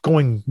 I'm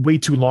going way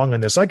too long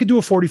on this. I could do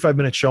a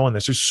 45-minute show on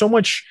this. There's so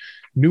much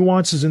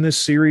nuances in this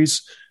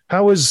series.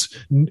 How is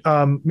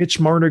Mitch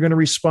Marner going to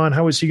respond?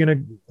 How is he going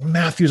to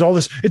Matthews? All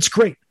this, it's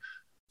great,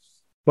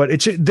 but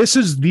this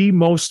is the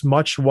most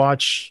must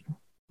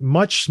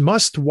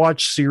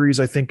watch series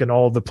I think in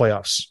all of the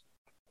playoffs.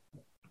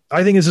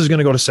 I think this is going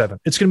to go to 7.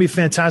 It's going to be a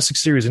fantastic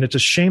series, and it's a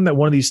shame that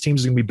one of these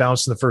teams is going to be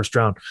bounced in the first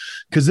round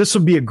because this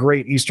would be a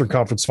great Eastern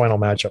Conference final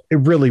matchup.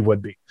 It really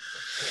would be.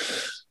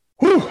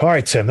 Whew. All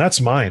right, Tim,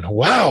 that's mine.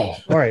 Wow.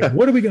 All right,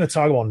 what are we going to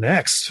talk about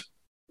next?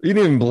 You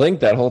didn't even blink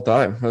that whole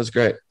time. That was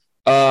great.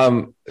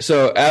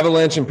 So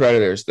Avalanche and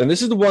Predators. And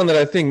this is the one that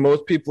I think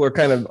most people are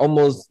kind of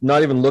almost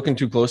not even looking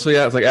too closely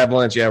at. It's like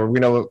Avalanche, yeah, we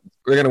know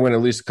we're going to win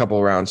at least a couple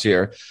of rounds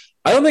here.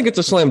 I don't think it's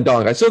a slam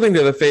dunk. I still think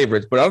they're the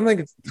favorites, but I don't think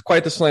it's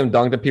quite the slam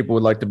dunk that people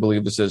would like to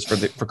believe this is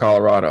for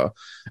Colorado.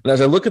 And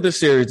as I look at this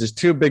series, there's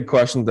 2 big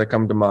questions that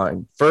come to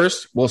mind.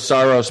 First, will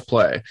Saros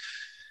play?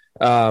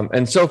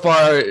 And so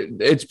far,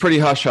 it's pretty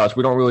hush-hush.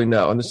 We don't really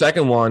know. And the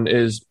second one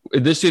is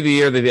this is the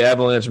year that the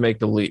Avalanche make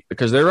the leap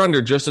because they're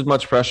under just as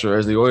much pressure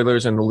as the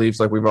Oilers and the Leafs,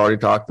 like we've already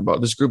talked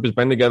about. This group has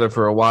been together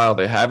for a while.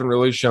 They haven't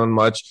really shown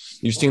much.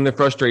 You've seen the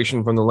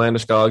frustration from the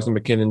Landeskog's and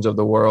McKinnons of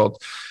the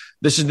world.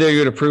 This is their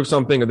year to prove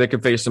something, or they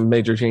could face some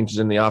major changes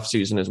in the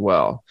offseason as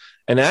well.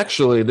 And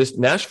actually, this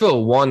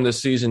Nashville won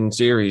this season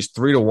series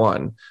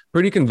 3-1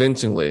 pretty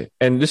convincingly.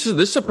 And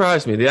this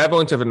surprised me. The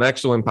Avalanche have an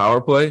excellent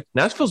power play.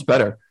 Nashville's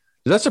better.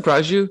 Does that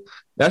surprise you?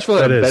 Nashville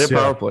had a better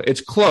power play.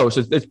 It's close.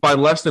 It's by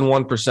less than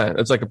 1%.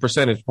 It's like a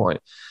percentage point.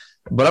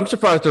 But I'm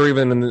surprised they're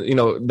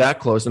even that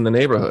close in the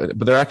neighborhood.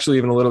 But they're actually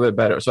even a little bit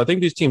better. So I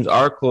think these teams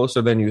are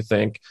closer than you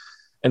think.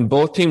 And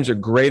both teams are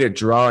great at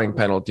drawing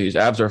penalties.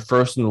 Avs are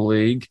first in the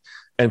league,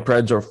 and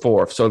Preds are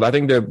 4th. So I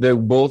think they're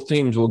both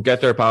teams will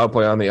get their power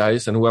play on the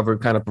ice, and whoever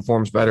kind of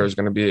performs better is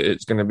going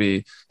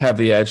to have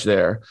the edge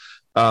there.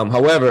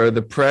 However,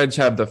 the Preds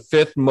have the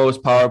 5th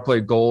most power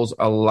play goals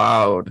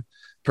allowed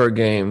per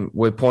game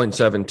with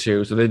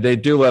 0.72. So they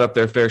do let up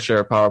their fair share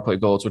of power play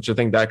goals, which I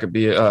think that could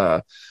be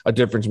a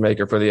difference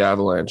maker for the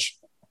Avalanche.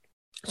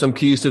 Some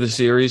keys to the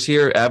series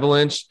here.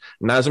 Avalanche,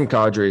 Nazem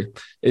Kadri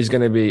is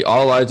going to be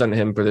all eyes on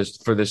him for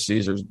this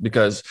season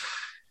because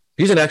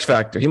he's an X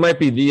factor. He might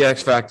be the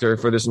X factor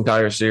for this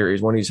entire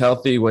series. When he's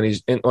healthy, when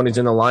he's in the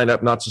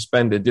lineup, not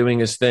suspended, doing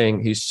his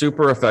thing, he's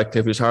super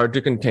effective. He's hard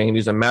to contain.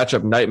 He's a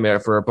matchup nightmare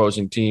for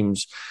opposing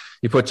teams.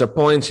 He puts up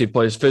points. He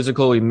plays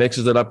physical. He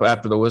mixes it up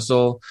after the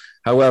whistle.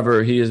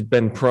 However, he has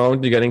been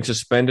prone to getting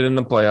suspended in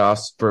the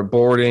playoffs for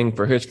boarding,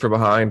 for hits from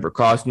behind, for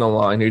crossing the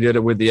line. He did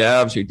it with the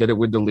Avs. He did it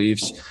with the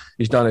Leafs.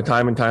 He's done it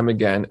time and time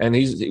again. And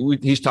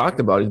he's talked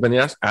about it. He's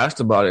been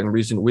asked about it in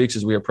recent weeks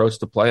as we approach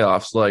the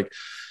playoffs. Like,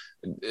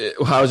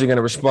 how is he going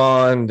to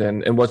respond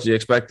and what's he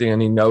expecting?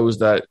 And he knows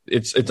that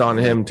it's on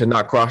him to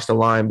not cross the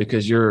line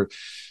because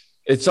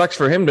it sucks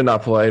for him to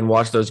not play and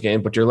watch those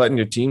games, but you're letting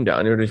your team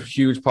down. You're a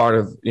huge part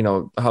of,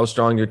 how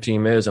strong your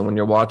team is. And when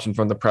you're watching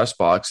from the press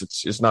box,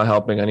 it's not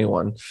helping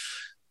anyone.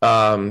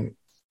 Can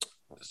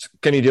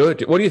he do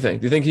it? What do you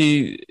think? Do you think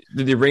he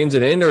reins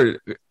it in?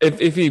 Or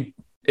if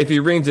he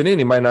reins it in,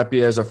 he might not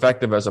be as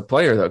effective as a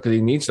player though, because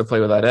he needs to play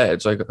with that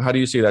edge. Like, how do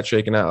you see that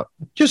shaking out?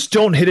 Just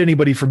don't hit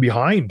anybody from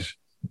behind.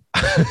 I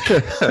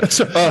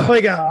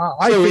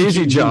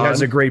think he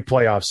has a great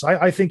playoffs.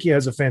 I think he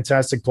has a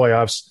fantastic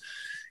playoffs.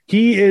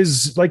 He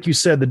is, like you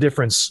said, the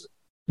difference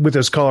with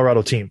his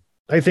Colorado team.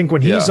 I think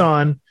when he's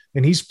on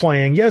and he's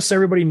playing, yes,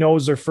 everybody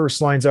knows their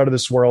first line's out of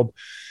this world.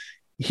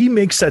 He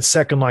makes that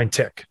second line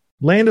tick.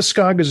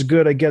 Landeskog is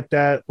good. I get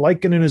that.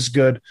 Lehkonen is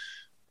good.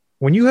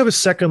 When you have a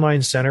second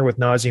line center with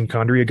Nazem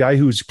Kadri, a guy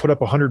who's put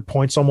up 100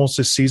 points almost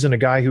this season, a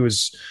guy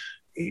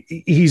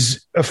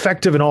he's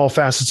effective in all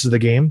facets of the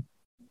game.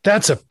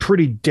 That's a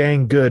pretty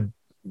dang good,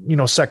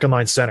 second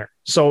line center.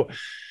 So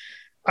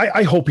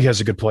I hope he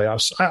has a good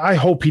playoffs. I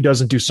hope he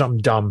doesn't do something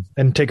dumb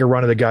and take a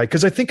run at the guy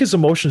because I think his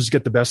emotions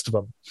get the best of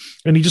him.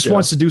 And he just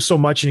wants to do so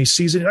much and he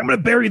sees it. I'm going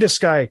to bury this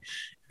guy.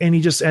 And he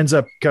just ends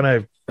up kind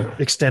of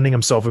extending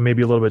himself and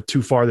maybe a little bit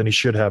too far than he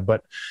should have.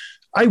 But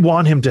I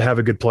want him to have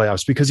a good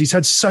playoffs because he's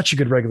had such a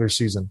good regular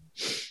season.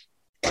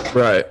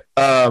 Right.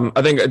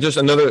 I think just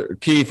another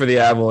key for the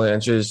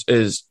Avalanche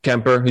is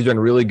Kemper. He's been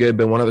really good,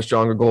 been one of the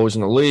stronger goalies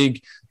in the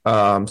league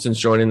since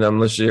joining them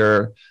this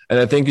year. And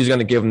I think he's going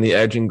to give him the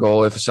edge in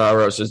goal if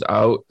Saros is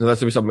out. And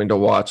that's going to be something to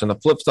watch. On the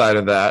flip side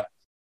of that,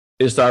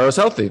 is Saros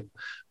healthy?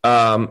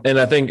 And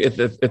I think if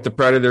the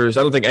Predators,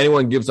 I don't think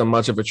anyone gives them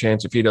much of a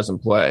chance if he doesn't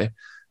play.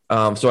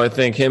 So I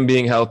think him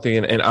being healthy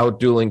and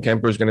out-dueling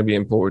Kemper is going to be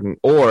important.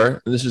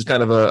 Or, this is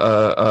kind of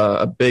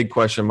a big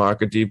question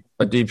mark,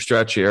 a deep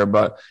stretch here,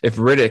 but if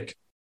Rittich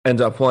ends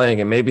up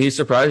playing and maybe he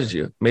surprises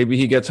you, maybe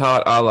he gets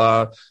hot a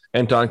la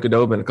Anton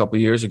Khudobin a couple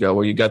of years ago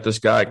where you got this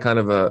guy kind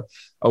of a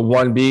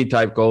 1B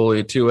type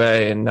goalie,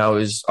 2A, and now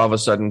he's all of a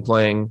sudden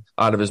playing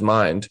out of his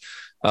mind.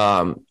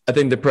 I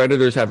think the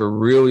Predators have a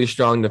really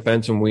strong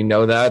defense, and we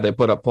know that. They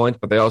put up points,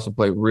 but they also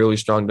play really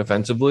strong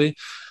defensively.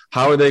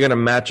 How are they going to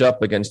match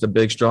up against the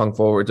big, strong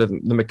forwards, the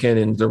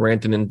McKinnons, the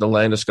Rantanens, the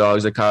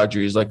Landeskogs, the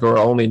Kadris, who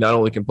are not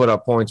only can put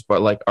up points,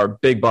 but are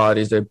big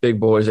bodies. They're big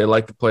boys. They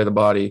like to play the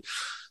body.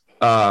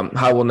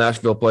 How will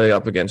Nashville play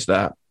up against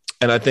that?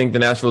 And I think the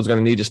Nashville is going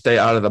to need to stay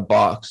out of the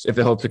box if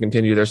they hope to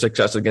continue their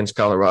success against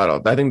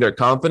Colorado. I think they're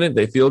confident.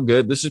 They feel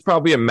good. This is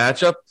probably a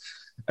matchup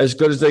as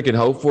good as they can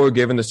hope for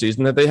given the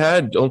season that they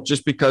had,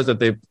 just because that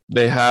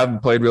they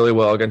have played really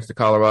well against the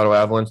Colorado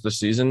Avalanche this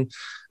season.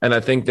 And I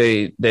think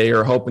they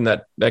are hoping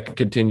that can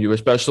continue,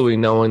 especially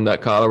knowing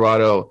that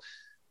Colorado,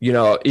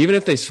 even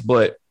if they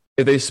split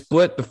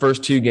the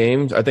first two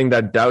games, I think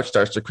that doubt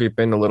starts to creep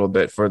in a little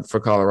bit for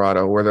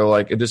Colorado, where they're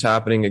like, is this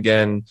happening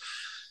again?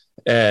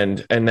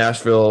 And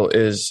Nashville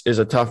is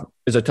a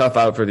tough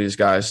out for these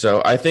guys.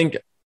 So I think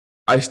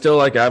I still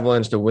like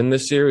Avalanche to win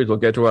this series. We'll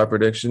get to our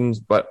predictions,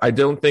 but I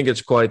don't think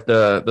it's quite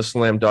the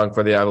slam dunk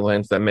for the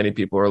Avalanche that many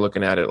people are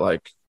looking at it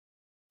like.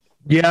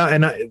 Yeah,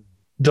 and I'm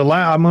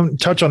going to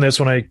touch on this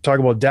when I talk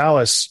about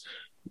Dallas,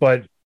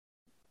 but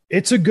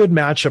it's a good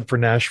matchup for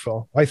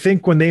Nashville. I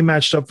think when they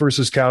matched up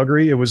versus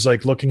Calgary, it was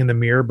like looking in the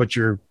mirror, but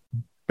you're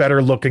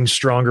better looking,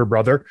 stronger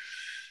brother.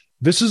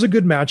 This is a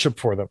good matchup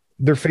for them.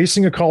 They're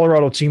facing a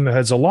Colorado team that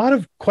has a lot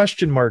of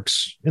question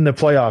marks in the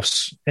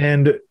playoffs,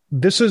 and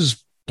this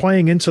is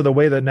playing into the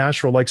way that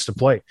Nashville likes to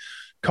play.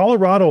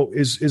 Colorado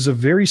is a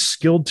very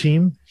skilled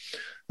team.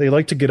 They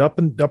like to get up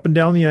and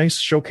down the ice,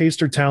 showcase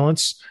their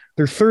talents.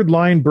 Their third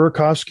line,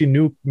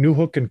 Burakovsky,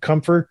 Newhook, and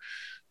Comfort,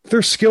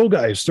 they're skill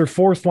guys. Their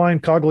fourth line,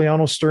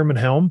 Cogliano, Sturm, and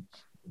Helm,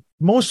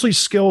 mostly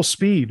skill,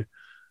 speed.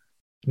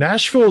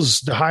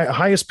 Nashville's the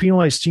highest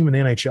penalized team in the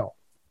NHL.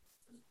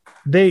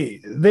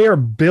 They are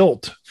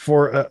built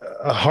for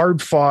a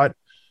hard-fought,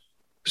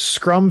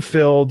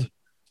 scrum-filled,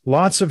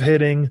 lots of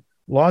hitting,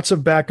 lots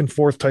of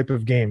back-and-forth type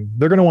of game.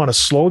 They're going to want to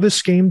slow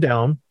this game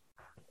down.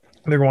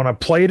 They're going to want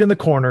to play it in the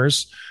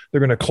corners. They're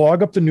going to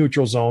clog up the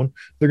neutral zone.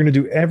 They're going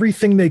to do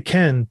everything they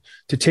can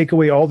to take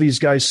away all these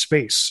guys'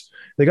 space.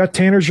 They got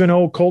Tanner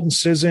Jeannot, Colton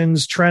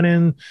Sissons,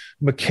 Trennan,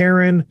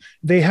 McCarron.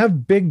 They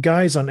have big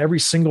guys on every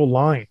single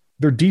line.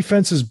 Their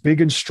defense is big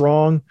and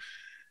strong.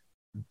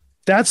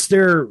 That's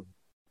their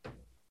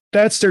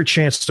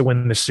chance to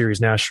win this series,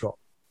 Nashville.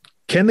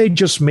 Can they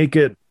just make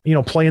it,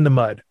 play in the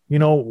mud?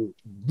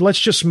 Let's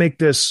just make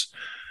this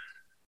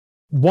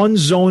one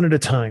zone at a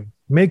time.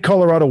 Make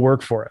Colorado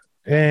work for it.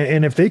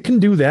 And if they can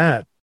do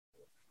that,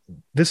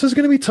 this is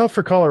going to be tough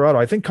for Colorado.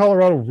 I think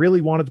Colorado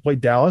really wanted to play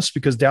Dallas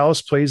because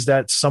Dallas plays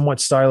that somewhat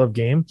style of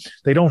game.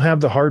 They don't have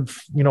the hard,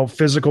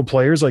 physical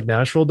players like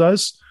Nashville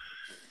does.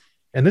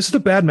 And this is a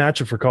bad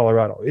matchup for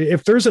Colorado.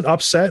 If there's an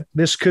upset,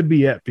 this could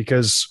be it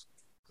because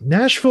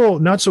Nashville,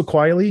 not so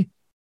quietly,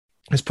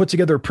 has put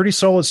together a pretty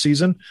solid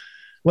season.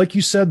 Like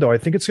you said, though, I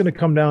think it's going to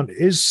come down,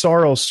 is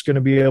Saros going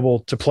to be able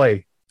to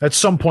play at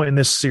some point in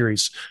this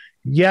series?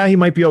 Yeah, he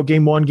might be out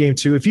game 1, game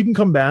 2. If he can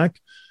come back,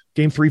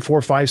 game 3,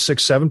 4, 5,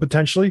 6, 7,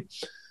 potentially.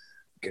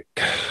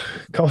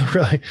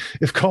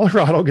 If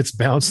Colorado gets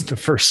bounced in the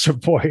first,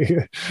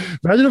 boy,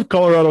 imagine if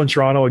Colorado and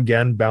Toronto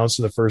again bounce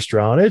in the first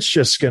round. It's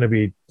just going to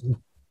be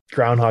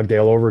Groundhog Day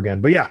all over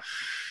again. But yeah,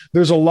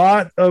 there's a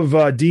lot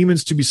of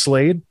demons to be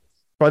slayed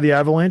by the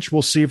Avalanche.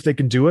 We'll see if they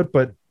can do it.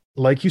 But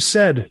like you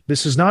said,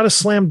 this is not a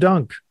slam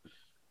dunk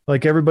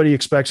like everybody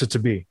expects it to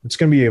be. It's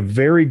going to be a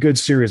very good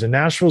series. And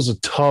Nashville's a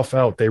tough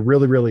out. They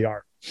really, really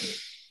are.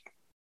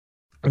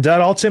 Is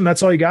that all, Tim?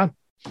 That's all you got?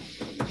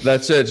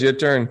 That's it. It's your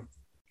turn.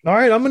 All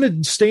right. I'm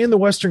going to stay in the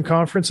Western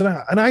Conference,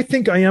 and I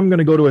think I am going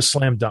to go to a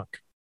slam dunk.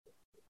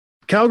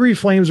 Calgary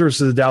Flames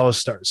versus the Dallas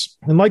Stars.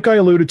 And like I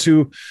alluded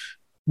to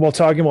while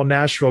talking about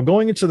Nashville,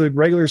 going into the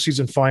regular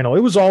season final,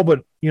 it was all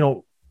but,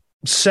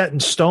 set in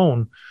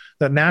stone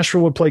that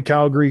Nashville would play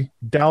Calgary,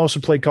 Dallas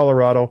would play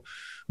Colorado.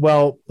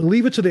 Well,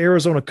 leave it to the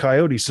Arizona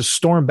Coyotes to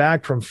storm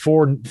back from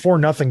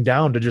 4-0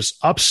 down to just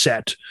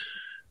upset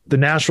the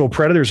Nashville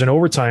Predators in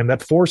overtime.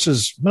 That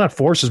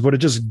but it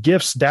just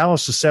gifts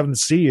Dallas the 7th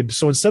seed.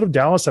 So instead of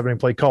Dallas having to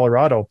play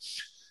Colorado,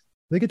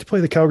 they get to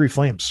play the Calgary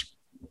Flames.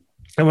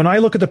 And when I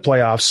look at the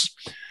playoffs,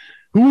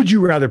 who would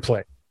you rather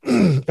play?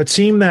 A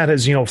team that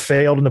has,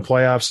 failed in the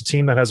playoffs, a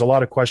team that has a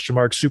lot of question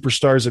marks,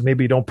 superstars that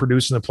maybe don't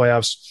produce in the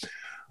playoffs,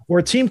 or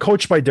a team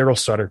coached by Daryl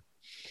Sutter,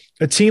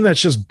 a team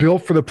that's just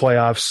built for the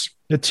playoffs,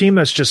 a team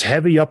that's just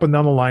heavy up and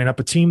down the lineup,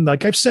 a team,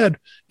 like I've said,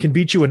 can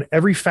beat you in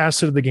every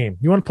facet of the game.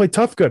 You want to play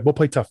tough? Good. We'll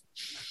play tough.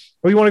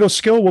 Or you want to go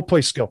skill? We'll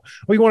play skill.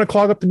 Or you want to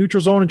clog up the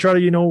neutral zone and try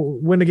to,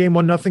 win the game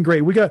 1-0?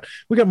 Great. We got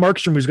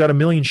Markstrom, who's got 1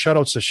 million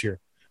shutouts this year.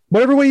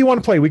 Whatever way you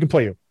want to play, we can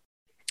play you.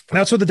 And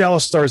that's what the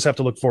Dallas Stars have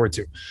to look forward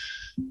to.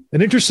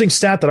 An interesting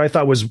stat that I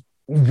thought was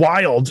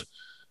wild.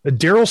 The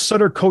Daryl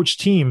Sutter coach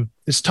team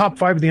is top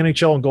 5 of the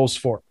NHL in goals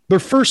for. Their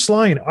first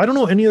line, I don't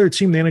know any other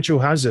team in the NHL who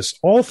has this.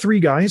 All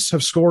 3 guys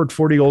have scored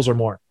 40 goals or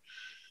more.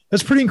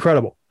 That's pretty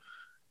incredible.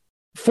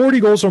 40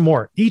 goals or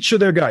more. Each of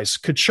their guys.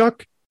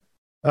 Kachuk,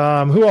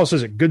 who else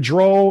is it?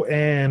 Gaudreau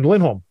and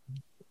Lindholm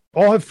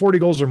all have 40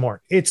 goals or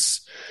more.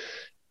 It's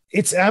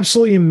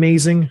absolutely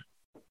amazing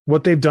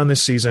what they've done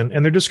this season,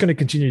 and they're just going to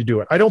continue to do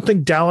it. I don't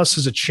think Dallas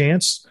has a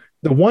chance.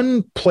 The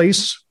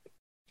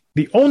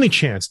only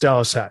chance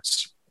Dallas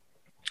has,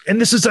 and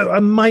this is a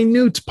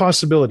minute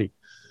possibility,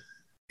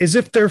 is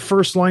if their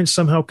first line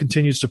somehow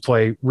continues to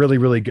play really,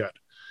 really good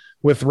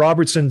with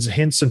Robertson's,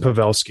 Hintz, and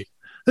Pavelski.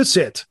 That's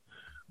it.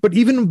 But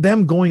even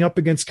them going up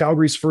against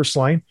Calgary's first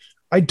line,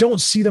 I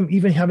don't see them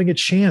even having a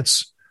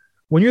chance.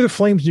 When you're the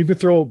Flames, you could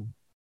throw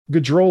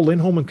Gaudreau,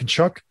 Lindholm, and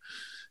Tkachuk.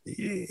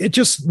 It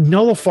just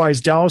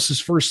nullifies Dallas's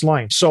first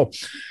line. So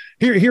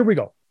here we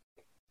go.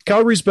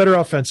 Calgary's better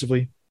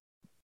offensively.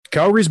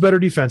 Calgary's better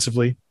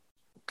defensively.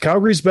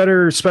 Calgary's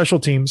better special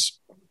teams.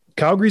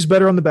 Calgary's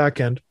better on the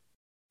back end.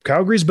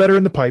 Calgary's better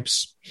in the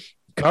pipes.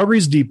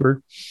 Calgary's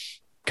deeper.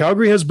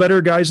 Calgary has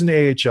better guys in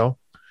the AHL.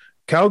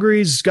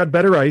 Calgary's got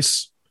better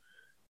ice.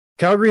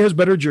 Calgary has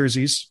better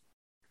jerseys.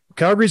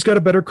 Calgary's got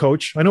a better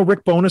coach. I know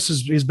Rick Bowness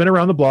he's been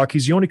around the block.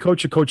 He's the only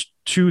coach to coach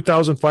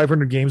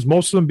 2,500 games,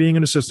 most of them being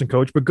an assistant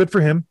coach, but good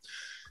for him.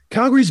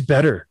 Calgary's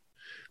better.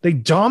 They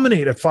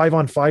dominate at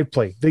 5-on-5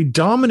 play. They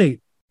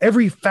dominate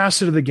every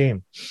facet of the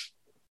game.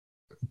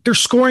 They're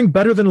scoring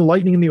better than the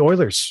Lightning and the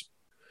Oilers.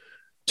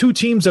 Two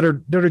teams that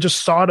are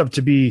just thought of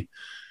to be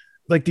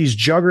like these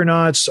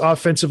juggernauts,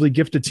 offensively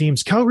gifted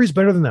teams. Calgary's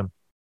better than them.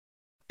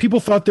 People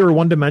thought they were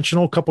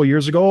one-dimensional a couple of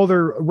years ago. Oh,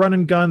 they're run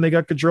and gun. They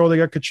got Gaudreau. They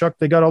got Tkachuk.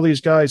 They got all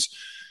these guys.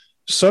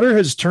 Sutter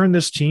has turned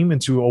this team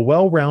into a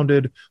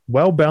well-rounded,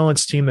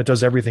 well-balanced team that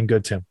does everything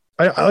good, Tim.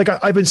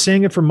 I've been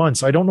saying it for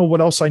months. I don't know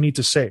what else I need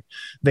to say.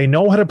 They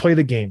know how to play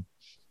the game.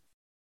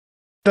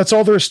 That's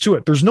all there is to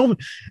it.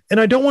 And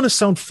I don't want to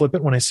sound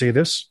flippant when I say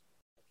this.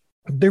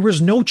 There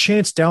was no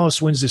chance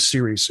Dallas wins this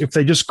series if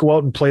they just go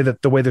out and play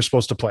the way they're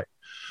supposed to play.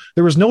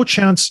 There was no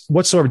chance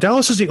whatsoever.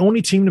 Dallas is the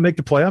only team to make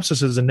the playoffs.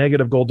 This is a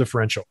negative goal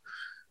differential.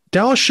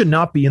 Dallas should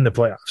not be in the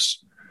playoffs.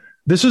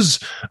 This is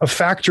a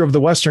factor of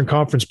the Western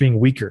Conference being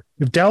weaker.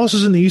 If Dallas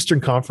is in the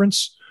Eastern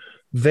Conference,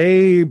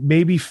 they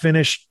maybe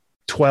finish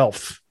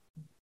 12th,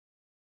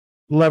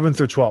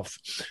 11th or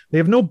 12th. They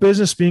have no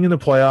business being in the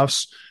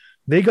playoffs.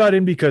 They got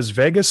in because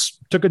Vegas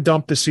took a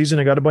dump this season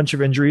and got a bunch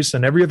of injuries,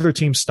 and every other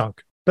team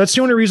stunk. That's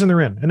the only reason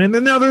they're in. And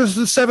then now there's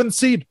the 7th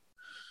seed.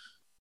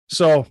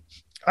 So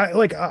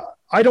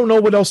I don't know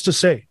what else to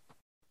say.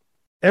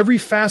 Every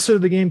facet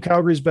of the game,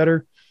 Calgary's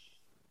better.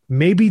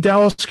 Maybe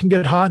Dallas can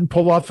get hot and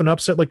pull off an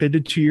upset like they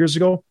did 2 years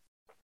ago.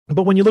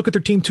 But when you look at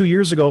their team 2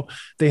 years ago,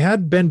 they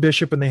had Ben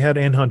Bishop and they had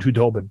Anhun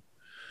Hudobin.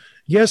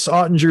 Yes,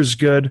 Ottinger's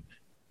good.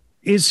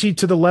 Is he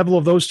to the level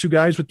of those two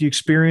guys with the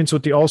experience,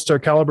 with the all-star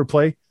caliber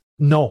play?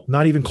 No,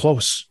 not even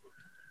close.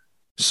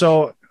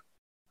 So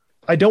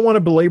I don't want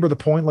to belabor the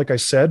point, like I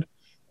said,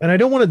 and I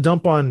don't want to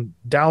dump on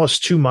Dallas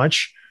too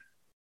much.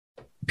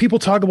 People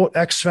talk about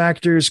X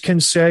factors, Ken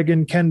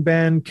Sagan, Ken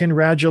Benn, Ken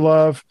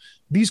Radulov.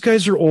 These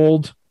guys are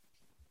old.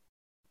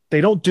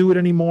 They don't do it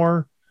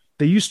anymore.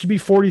 They used to be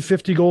 40,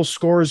 50 goal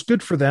scorers.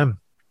 Good for them.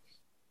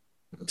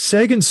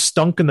 Sagan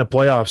stunk in the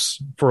playoffs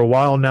for a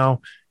while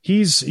now.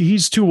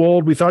 He's too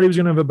old. We thought he was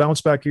going to have a bounce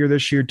back year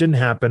this year. Didn't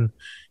happen.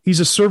 He's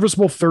a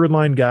serviceable third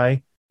line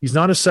guy. He's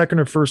not a second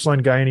or first line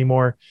guy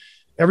anymore.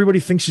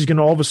 Everybody thinks he's going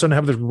to all of a sudden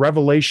have this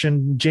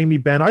revelation. Jamie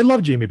Benn. I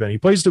love Jamie Benn. He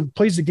plays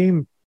the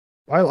game.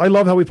 I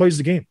love how he plays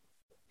the game.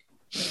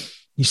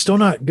 He's still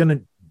not going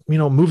to,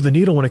 move the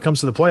needle when it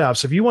comes to the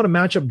playoffs. If you want to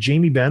match up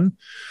Jamie Benn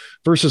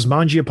versus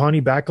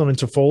Mangiapane, Backlund, and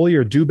Toffoli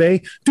or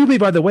Dubé,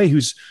 by the way,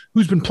 who's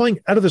been playing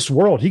out of this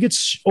world, he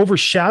gets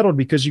overshadowed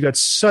because you got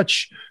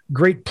such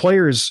great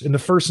players in the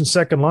first and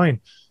second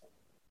line.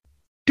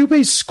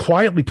 Dubé's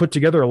quietly put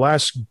together a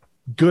last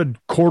good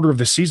quarter of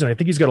the season. I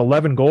think he's got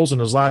 11 goals in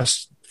his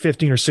last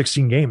 15 or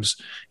 16 games.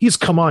 He's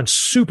come on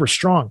super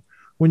strong.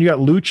 When you got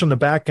Luch on the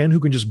back end who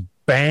can just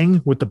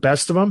bang with the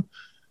best of them,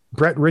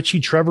 Brett Ritchie,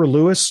 Trevor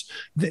Lewis,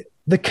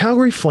 the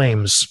Calgary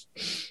Flames,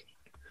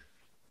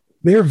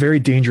 they're a very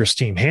dangerous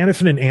team.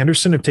 Hanifin and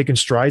Anderson have taken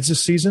strides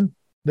this season.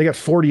 They got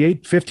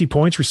 48, 50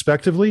 points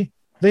respectively.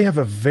 They have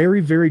a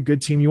very, very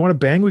good team. You want to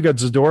bang? We got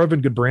Zadorov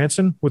and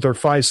Goodbranson with our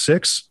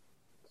 5-6.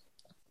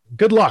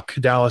 Good luck,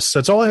 Dallas.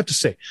 That's all I have to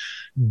say.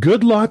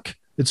 Good luck.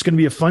 It's going to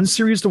be a fun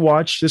series to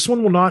watch. This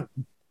one will not.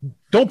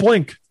 Don't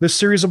blink. This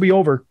series will be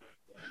over.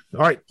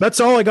 All right. That's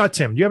all I got,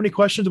 Tim. Do you have any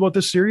questions about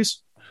this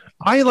series?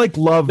 I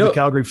love the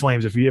Calgary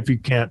Flames, if you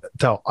can't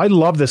tell. I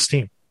love this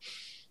team.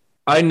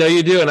 I know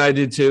you do, and I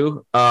do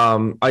too.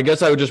 I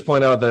guess I would just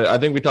point out that I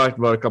think we talked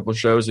about a couple of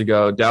shows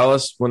ago.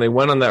 Dallas, when they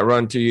went on that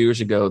run 2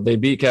 years ago, they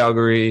beat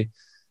Calgary.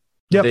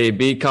 Yep. They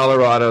beat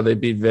Colorado. They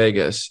beat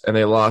Vegas, and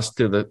they lost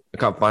to the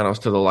Cup Finals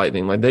to the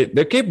Lightning.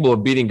 They're capable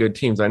of beating good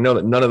teams. I know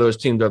that none of those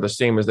teams are the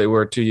same as they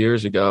were 2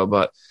 years ago,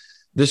 but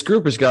this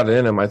group has got it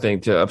in them, I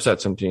think, to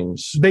upset some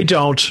teams. They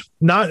don't.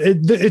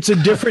 It's a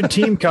different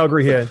team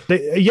Calgary had.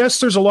 Yes,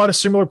 there's a lot of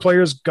similar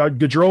players.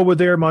 Gaudreau was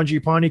there.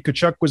 Mangiapane,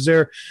 Tkachuk was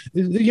there.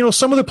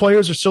 Some of the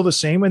players are still the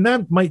same, and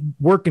that might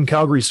work in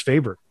Calgary's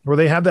favor, where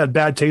they have that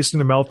bad taste in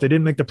their mouth. They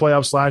didn't make the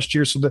playoffs last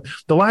year, so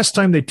the last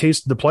time they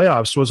tasted the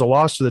playoffs was a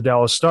loss to the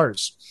Dallas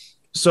Stars.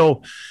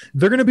 So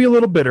they're going to be a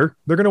little bitter.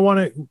 They're going to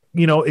want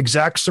to,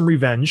 exact some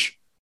revenge.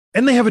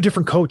 And they have a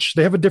different coach.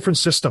 They have a different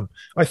system.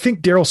 I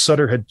think Daryl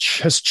Sutter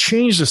has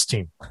changed this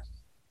team.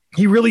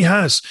 He really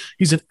has.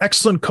 He's an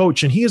excellent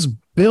coach, and he is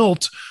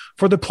built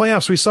for the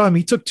playoffs. We saw him.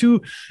 He took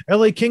two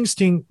LA Kings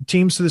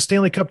teams to the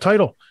Stanley Cup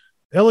title.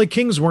 LA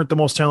Kings weren't the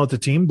most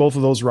talented team, both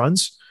of those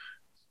runs.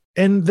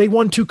 and they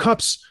won 2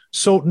 cups.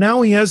 So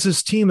now he has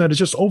this team that is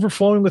just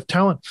overflowing with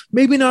talent.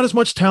 Maybe not as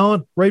much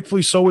talent,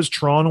 rightfully so, as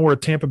Toronto or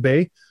Tampa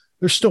Bay.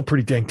 They're still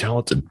pretty dang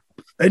talented.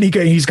 And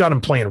he's got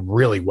him playing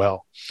really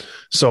well.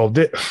 So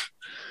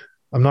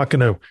I'm not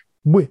going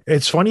to –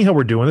 it's funny how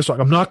we're doing this.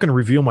 I'm not going to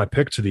reveal my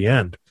pick to the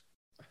end.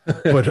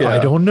 But Yeah. I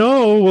don't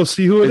know. We'll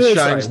see who it is.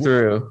 shines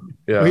through.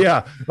 Yeah.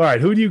 Yeah. All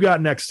right. Who do you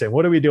got next, Tim?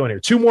 What are we doing here?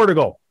 2 more to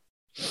go.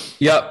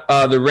 Yep.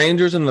 The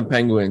Rangers and the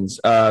Penguins.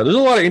 There's a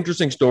lot of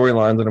interesting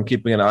storylines that I'm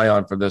keeping an eye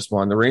on for this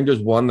one. The Rangers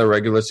won the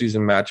regular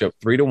season matchup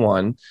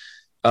 3-1.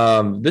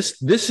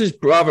 This is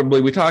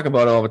probably, we talk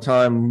about it all the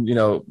time,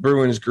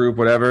 Bruins group,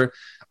 whatever.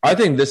 I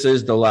think this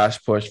is the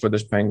last push for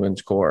this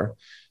Penguins core.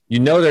 They're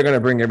going to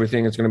bring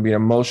everything. It's going to be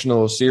an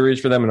emotional series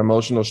for them, an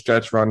emotional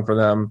stretch run for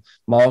them.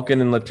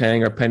 Malkin and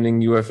Letang are pending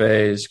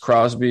UFAs.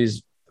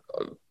 Crosby's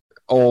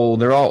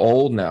old. They're all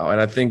old now. And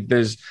I think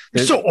there's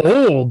so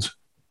old.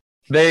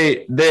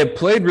 They have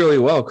played really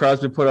well.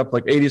 Crosby put up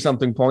like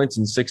 80-something points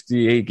in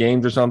 68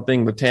 games or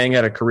something. Letang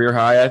had a career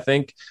high, I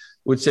think,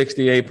 with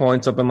 68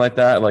 points, something like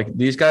that. Like,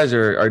 these guys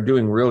are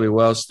doing really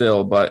well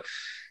still, but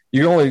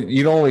you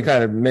only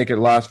kind of make it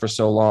last for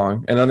so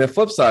long. And on the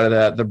flip side of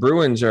that, the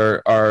Bruins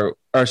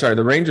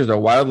the Rangers are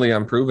wildly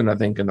unproven, I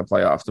think, in the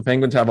playoffs. The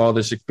Penguins have all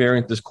this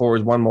experience. This core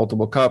has won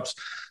multiple cups.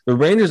 The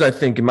Rangers, I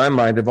think, in my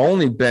mind, have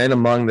only been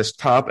among this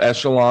top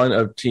echelon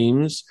of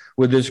teams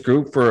with this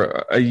group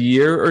for a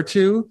year or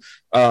two.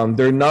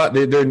 They're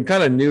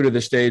kind of new to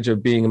the stage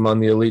of being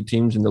among the elite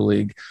teams in the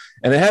league,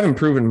 and they haven't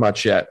proven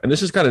much yet. And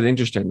this is kind of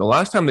interesting. The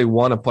last time they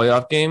won a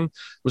playoff game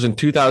was in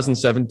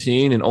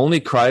 2017, and only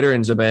Kreider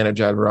and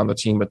Zibanejad were on the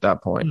team at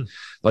that point.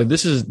 Like,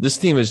 this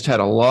team has had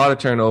a lot of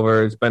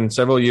turnover. It's been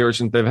several years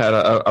since they've had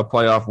a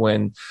playoff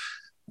win.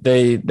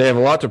 They have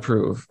a lot to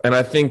prove. And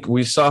I think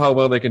we saw how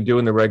well they can do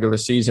in the regular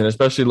season,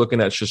 especially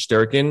looking at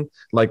Shesterkin,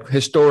 like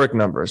historic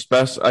numbers.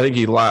 Best, I think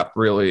he lapped,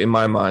 really, in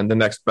my mind, the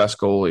next best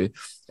goalie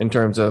in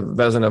terms of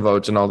Vezina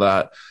votes and all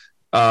that.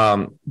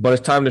 But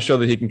it's time to show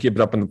that he can keep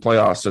it up in the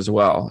playoffs as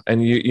well.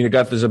 And you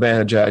got the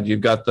Zibanejad, you've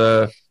got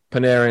the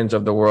Panarins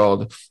of the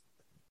world.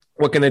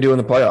 What can they do in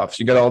the playoffs?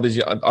 You got all these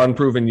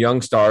unproven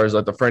young stars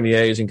like the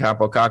Freniers and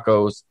Capo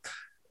Cacos.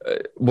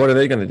 What are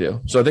they going to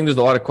do? So I think there's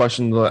a lot of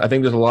questions. I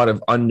think there's a lot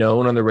of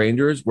unknown on the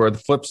Rangers, where the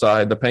flip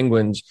side, the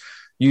Penguins,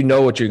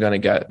 what you're going to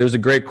get. There's a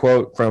great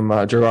quote from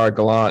Gerard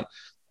Gallant,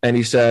 and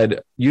he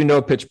said,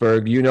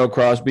 Pittsburgh,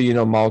 Crosby,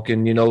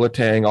 Malkin,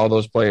 Letang, all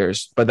those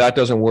players, but that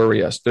doesn't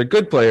worry us. They're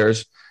good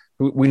players.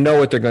 We know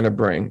what they're going to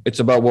bring.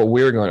 It's about what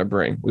we're going to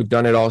bring. We've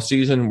done it all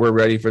season. We're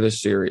ready for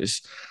this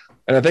series.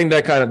 And I think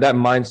that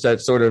mindset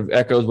sort of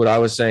echoes what I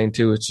was saying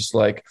too. It's just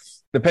like,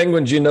 the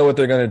Penguins, what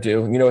they're going to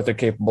do. You know what they're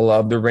capable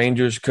of. The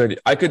Rangers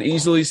I could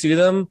easily see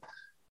them,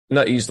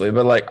 not easily,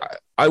 but like,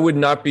 I would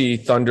not be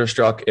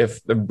thunderstruck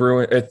if the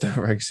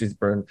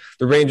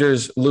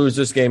Rangers lose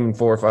this game in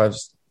 4 or 5,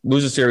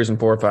 lose a series in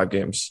 4 or 5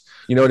 games.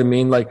 You know what I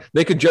mean? Like,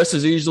 they could just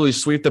as easily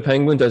sweep the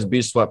Penguins as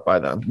be swept by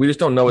them. We just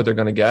don't know what they're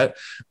going to get.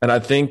 And I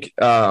think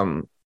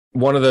one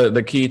of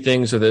the key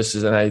things of this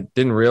is, and I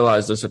didn't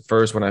realize this at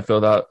first when I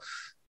filled out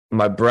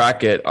my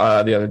bracket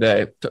the other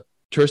day,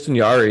 Tristan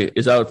Jarry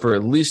is out for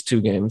at least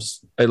 2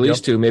 games, at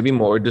least 2, maybe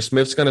more.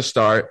 DeSmith's going to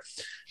start.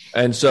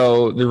 And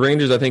so the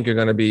Rangers, I think, are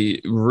going to be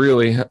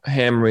really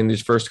hammering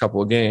these first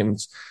couple of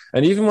games.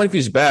 And even when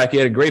he's back, he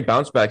had a great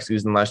bounce-back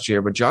season last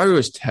year, but Jarry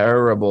was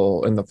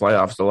terrible in the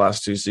playoffs the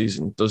last 2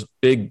 seasons. Those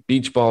big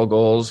beach ball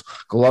goals,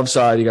 glove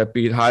side, he got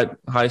beat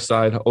high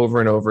side over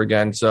and over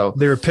again. So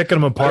they were picking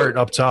him apart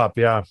up top,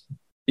 yeah.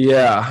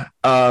 Yeah.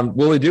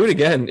 Will he do it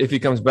again if he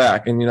comes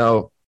back? And,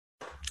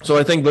 so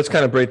I think let's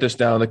kind of break this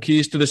down. The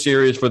keys to the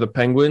series for the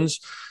Penguins,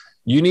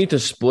 you need to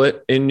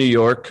split in New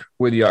York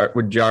with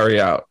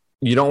Jarry out.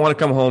 You don't want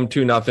to come home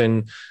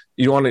 2-0.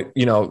 You want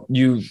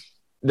to,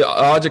 the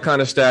odds are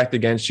kind of stacked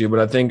against you, but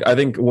I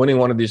think winning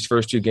one of these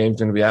first 2 games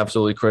is going to be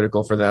absolutely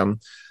critical for them.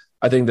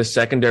 I think the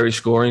secondary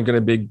scoring is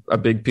going to be a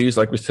big piece.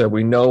 Like we said,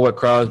 we know what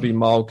Crosby,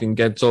 Malkin,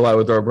 Gensel,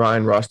 with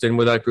O'Brien, Rustin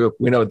with that group.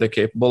 We know what they're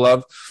capable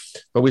of.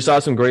 But we saw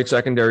some great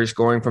secondary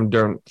scoring from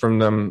them,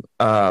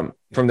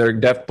 from their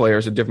depth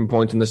players at different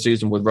points in the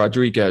season, with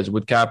Rodriguez,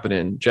 with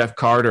Kapanen, Jeff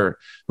Carter,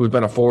 who's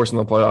been a force in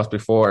the playoffs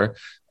before,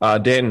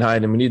 Danton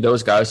Heinen. We need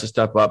those guys to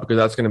step up because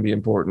that's going to be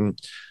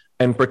important.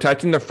 And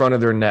protecting the front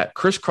of their net.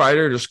 Chris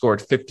Kreider just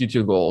scored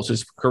 52 goals.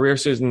 His career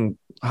season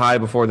high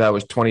before that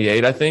was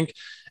 28, I think.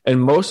 And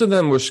most of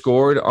them were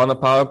scored on the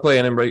power play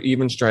and in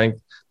even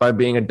strength by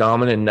being a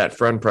dominant net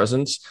front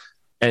presence.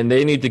 And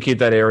they need to keep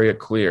that area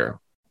clear.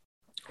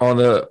 On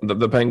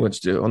the Penguins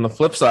do. On the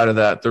flip side of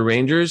that, the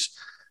Rangers,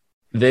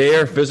 they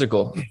are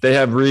physical. They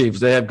have Reeves,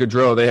 they have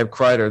Gaudreau, they have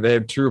Kreider, they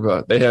have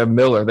Trouba, they have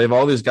Miller. They have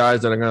all these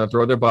guys that are going to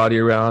throw their body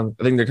around.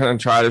 I think they're going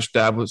to try to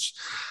establish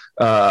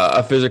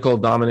a physical,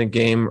 dominant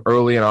game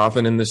early and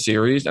often in the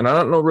series. And I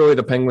don't know really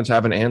the Penguins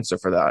have an answer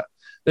for that.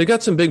 They've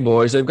got some big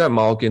boys. They've got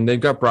Malkin. They've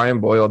got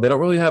Brian Boyle. They don't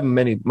really have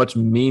much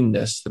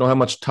meanness. They don't have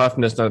much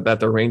toughness that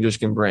the Rangers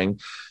can bring.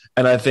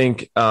 And I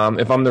think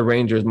if I'm the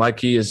Rangers, my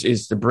key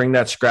is to bring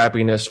that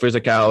scrappiness,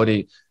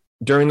 physicality,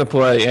 during the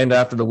play and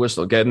after the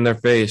whistle, get in their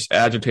face,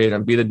 agitate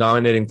them, be the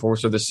dominating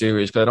force of the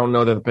series. Because I don't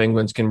know that the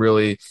Penguins can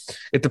really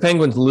 – if the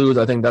Penguins lose,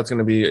 I think that's going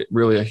to be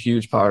really a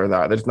huge part of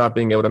that. They're just not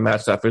being able to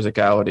match that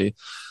physicality.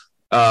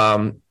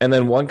 And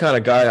then one kind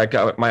of guy I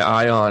got my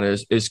eye on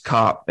is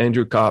Copp,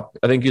 Andrew Copp.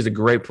 I think he's a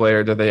great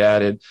player that they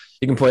added.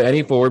 He can play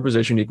any forward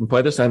position. He can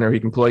play the center. He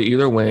can play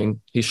either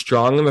wing. He's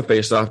strong in the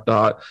faceoff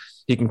dot.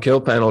 He can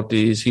kill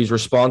penalties. He's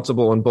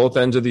responsible on both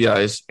ends of the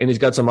ice, and he's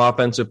got some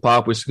offensive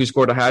pop. He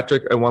scored a hat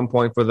trick at one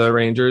point for the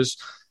Rangers.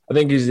 I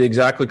think he's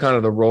exactly kind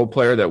of the role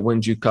player that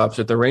wins you cups.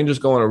 If the Rangers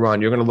go on a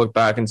run, you're going to look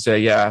back and say,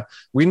 yeah,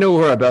 we knew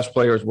who our best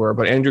players were,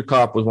 but Andrew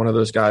Copp was one of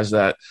those guys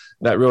that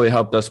really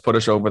helped us put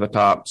us over the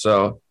top.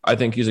 So I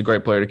think he's a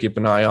great player to keep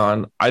an eye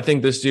on. I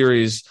think this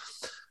series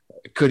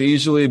could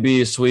easily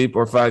be a sweep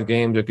or 5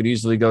 games. It could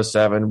easily go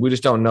 7. We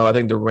just don't know. I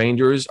think the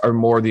Rangers are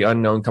more the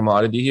unknown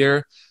commodity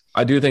here.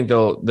 I do think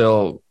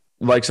they'll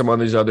like some of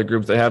these other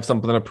groups. They have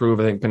something to prove.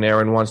 I think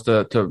Panarin wants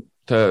to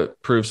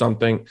prove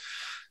something.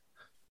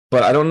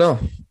 But I don't know.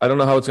 I don't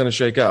know how it's going to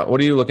shake out. What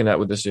are you looking at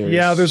with this series?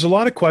 Yeah, there's a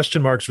lot of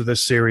question marks with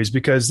this series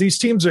because these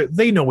teams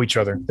they know each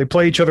other. They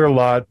play each other a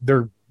lot.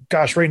 They're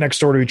right next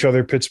door to each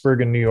other,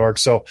 Pittsburgh and New York.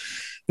 So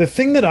the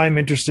thing that I'm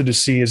interested to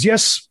see is,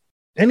 yes,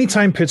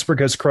 anytime Pittsburgh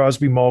has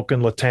Crosby,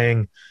 Malkin,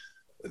 Letang,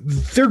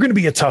 they're going to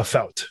be a tough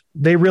out.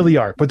 They really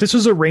are. But this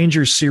is a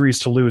Rangers series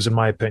to lose, in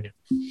my opinion.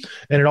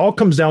 And it all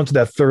comes down to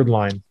that third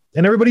line.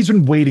 And everybody's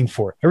been waiting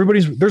for it.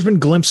 There's been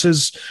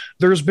glimpses.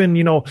 There's been,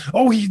 look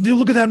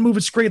at that move.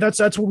 It's great. That's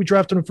what we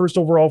drafted him first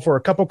overall for.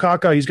 A couple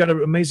Kaka. He's got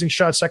an amazing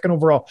shot, second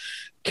overall.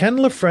 Can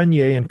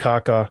Lafreniere and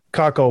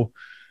Kakko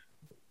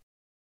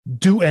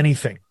do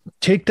anything?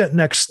 Take that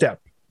next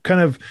step. Kind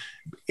of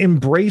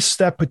embrace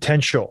that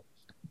potential.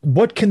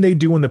 What can they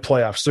do in the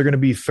playoffs? They're going to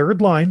be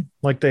third line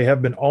like they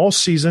have been all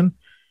season.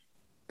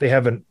 They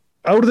have an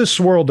out of this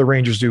world, the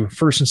Rangers do,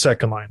 first and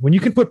second line. When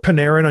you can put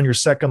Panarin on your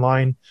second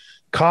line,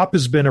 Copp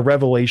has been a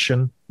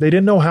revelation. They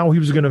didn't know how he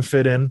was going to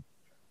fit in.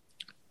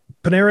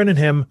 Panarin and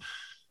him,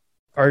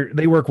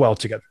 they work well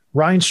together.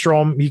 Ryan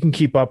Strome, he can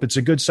keep up. It's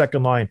a good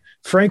second line.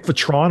 Frank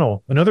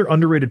Vatrano, another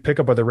underrated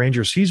pickup by the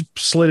Rangers. He's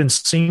slid in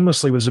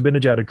seamlessly with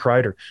Zibanejad and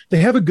Kreider. They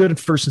have a good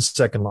first and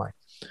second line.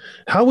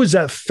 How is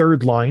that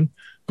third line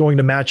going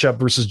to match up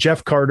versus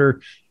Jeff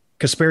Carter,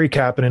 Kasperi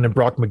Kapanen, and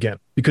Brock McGinn?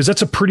 Because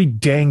that's a pretty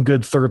dang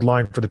good third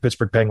line for the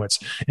Pittsburgh Penguins.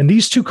 And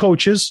these two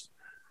coaches,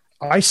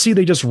 I see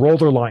they just roll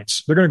their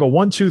lines. They're going to go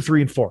 1, 2,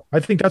 3, and 4. I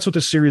think that's what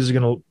this series is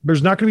going to –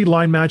 there's not going to be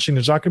line matching.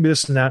 There's not going to be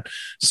this and that.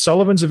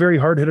 Sullivan's a very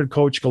hard-hitted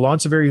coach.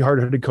 Gallant's a very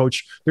hard-hitted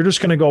coach. They're just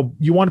going to go,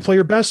 you want to play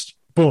your best?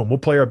 Boom, we'll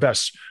play our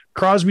best.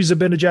 Crosby's a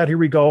Zibanejad, here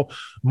we go.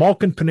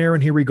 Malkin,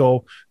 Panarin, here we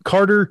go.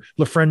 Carter,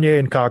 Lafreniere,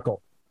 and Kakko.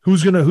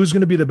 Who's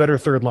gonna be the better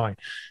third line?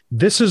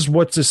 This is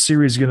what this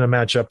series is going to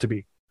match up to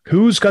be.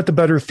 Who's got the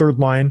better third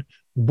line?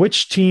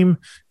 Which team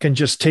can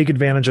just take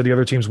advantage of the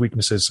other team's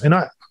weaknesses? And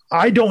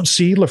I don't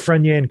see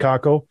Lafreniere and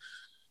Kakko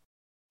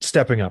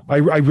stepping up. I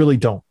really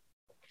don't.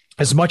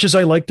 As much as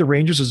I like the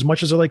Rangers, as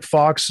much as I like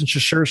Fox and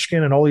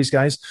Shesterkin and all these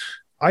guys,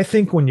 I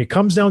think when it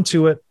comes down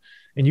to it,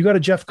 and you got a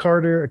Jeff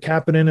Carter, a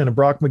Kapanen, and a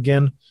Brock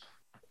McGinn,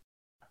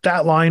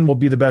 that line will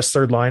be the best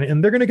third line,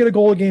 and they're going to get a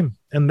goal a game.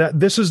 And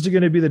this is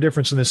going to be the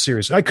difference in this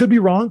series. I could be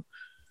wrong,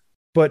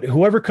 but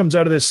whoever comes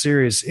out of this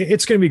series,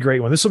 it's going to be a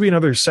great one. This will be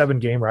another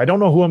 7-gamer. I don't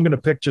know who I'm going to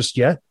pick just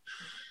yet,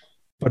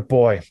 but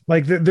boy,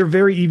 like they're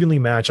very evenly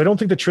matched. I don't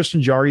think the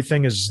Tristan Jarry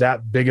thing is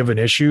that big of an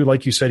issue.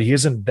 Like you said, he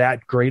isn't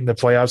that great in the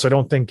playoffs. I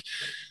don't think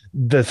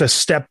the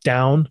step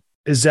down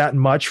is that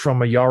much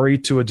from a Jarry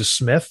to a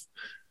DeSmith.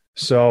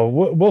 So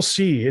we'll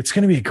see. It's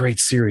going to be a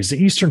great series.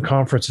 The Eastern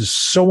Conference is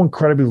so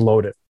incredibly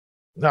loaded.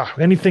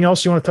 Anything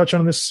else you want to touch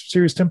on in this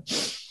series, Tim?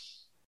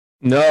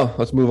 No,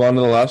 let's move on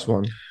to the last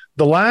one.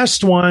 The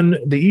last one,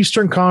 the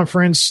Eastern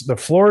Conference, the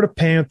Florida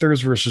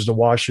Panthers versus the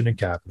Washington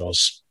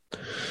Capitals.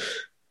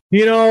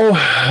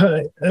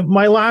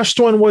 My last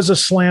one was a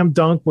slam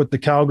dunk with the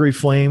Calgary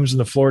Flames and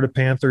the Florida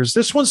Panthers.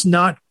 This one's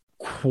not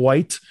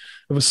quite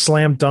of a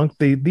slam dunk.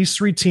 These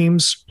 3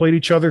 teams played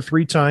each other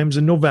 3 times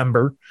in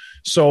November,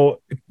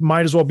 so it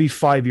might as well be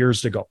 5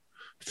 years to go.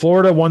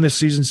 Florida won this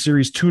season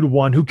series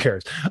 2-1. Who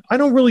cares? I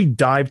don't really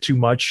dive too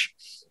much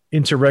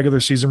into regular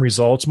season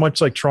results,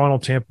 much like Toronto,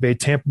 Tampa Bay.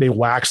 Tampa Bay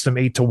waxed them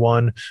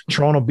 8-1.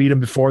 Toronto beat them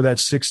before that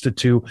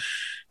 6-2.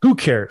 Who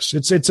cares?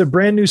 It's a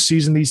brand new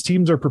season. These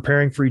teams are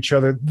preparing for each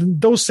other.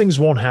 Those things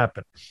won't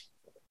happen.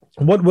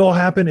 What will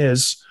happen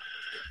is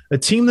a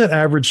team that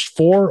averaged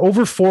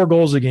over 4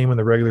 goals a game in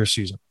the regular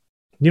season.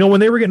 When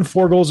they were getting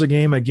 4 goals a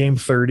game at game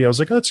 30, I was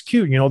like, oh, that's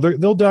cute.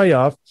 They'll die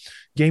off.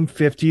 Game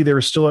 50, they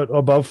were still at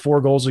above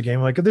 4 goals a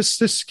game. Like,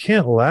 this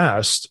can't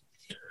last.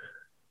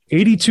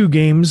 82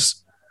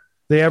 games,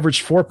 they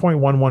averaged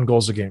 4.11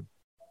 goals a game.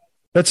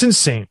 That's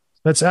insane.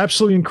 That's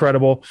absolutely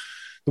incredible.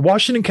 The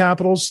Washington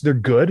Capitals, they're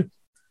good.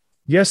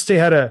 Yes, they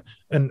had a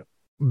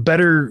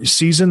better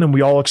season than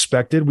we all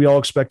expected. We all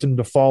expected them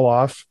to fall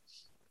off.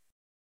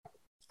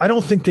 I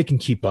don't think they can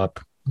keep up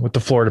with the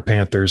Florida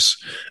Panthers.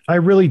 I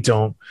really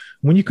don't.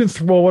 When you can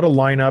throw out a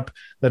lineup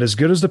that as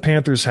good as the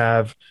Panthers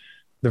have,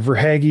 The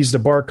Verhaeghes, the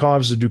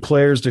Barkovs, the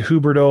Duclairs, the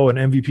Huberdeau,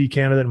 an MVP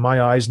candidate in my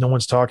eyes. No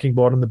one's talking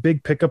about him. The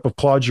big pickup of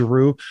Claude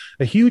Giroux,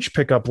 a huge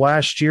pickup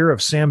last year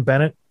of Sam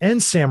Bennett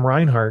and Sam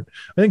Reinhart.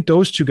 I think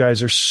those two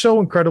guys are so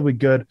incredibly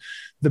good.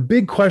 The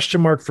big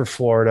question mark for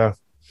Florida,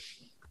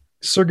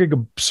 Sergei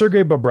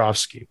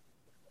Bobrovsky.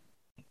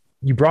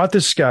 You brought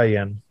this guy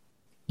in.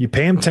 You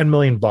pay him $10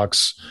 million.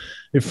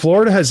 If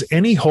Florida has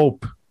any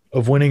hope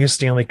of winning a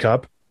Stanley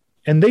Cup,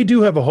 and they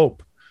do have a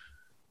hope,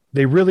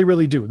 they really,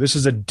 really do. This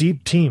is a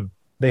deep team.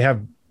 They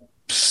have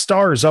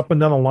stars up and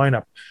down the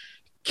lineup.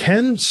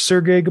 Can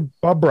Sergei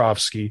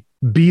Bobrovsky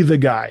be the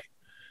guy?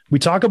 We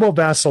talk about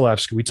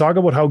Vasilevsky. We talk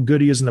about how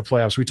good he is in the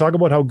playoffs. We talk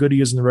about how good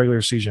he is in the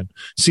regular season.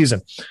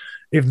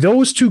 If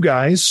those two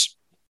guys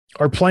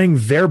are playing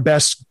their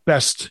best,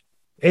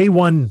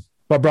 A1,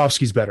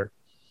 Bobrovsky's better.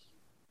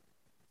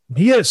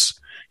 He is.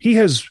 He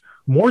has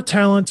more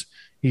talent.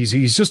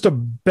 He's just a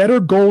better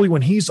goalie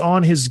when he's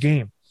on his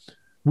game.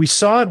 We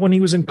saw it when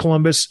he was in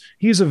Columbus.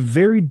 He's a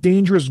very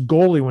dangerous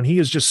goalie when he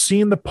is just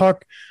seeing the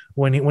puck,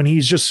 when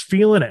he's just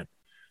feeling it.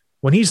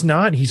 When he's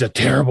not, he's a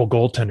terrible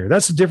goaltender.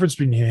 That's the difference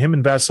between him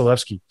and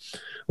Vasilevsky.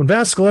 When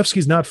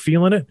Vasilevsky's not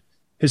feeling it,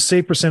 his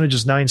save percentage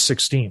is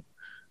 .916.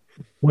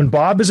 When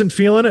Bob isn't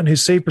feeling it,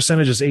 his save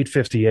percentage is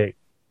 .858.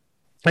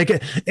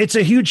 Like, it's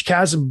a huge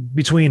chasm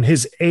between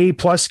his A+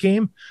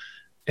 game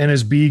and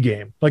his B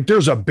game. Like,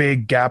 there's a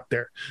big gap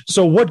there.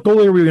 So what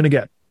goalie are we going to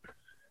get?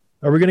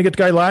 Are we going to get the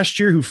guy last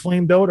year who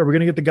flamed out? Are we going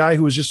to get the guy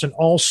who was just an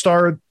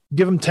all-star?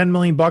 Give him $10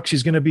 million.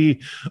 He's going to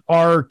be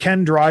our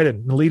Ken Dryden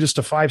and lead us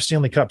to 5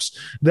 Stanley Cups.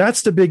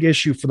 That's the big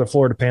issue for the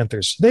Florida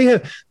Panthers. They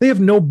have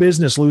no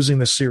business losing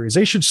this series.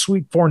 They should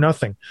sweep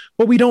 4-0,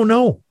 but we don't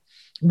know.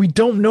 We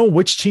don't know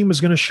which team is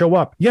going to show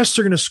up. Yes,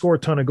 they're going to score a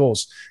ton of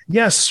goals.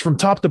 Yes, from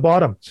top to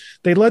bottom.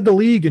 They led the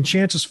league in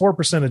chances for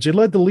percentage. They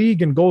led the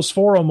league in goals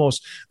for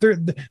almost. Their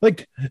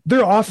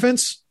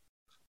offense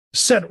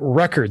set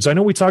records. I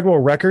know we talk about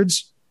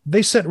records.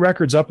 They set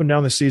records up and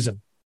down the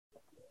season.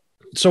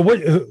 So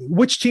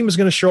which team is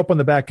going to show up on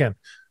the back end?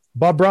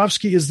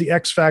 Bobrovsky is the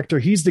X factor.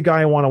 He's the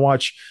guy I want to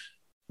watch.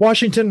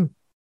 Washington,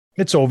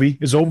 it's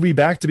Ovi. Is Ovi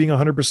back to being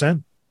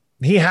 100%?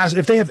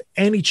 If they have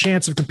any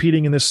chance of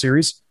competing in this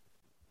series,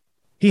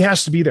 he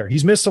has to be there.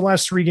 He's missed the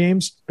last 3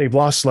 games. They've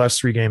lost the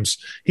last 3 games.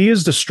 He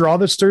is the straw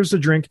that stirs the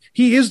drink.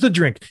 He is the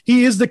drink.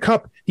 He is the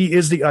cup. He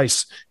is the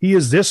ice. He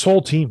is this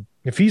whole team.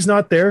 If he's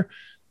not there,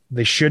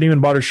 they shouldn't even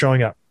bother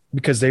showing up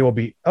because they will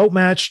be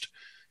outmatched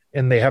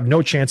and they have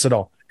no chance at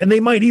all. And they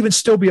might even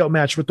still be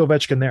outmatched with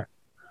Ovechkin there.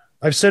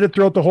 I've said it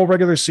throughout the whole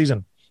regular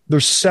season.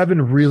 There's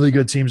 7 really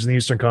good teams in the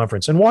Eastern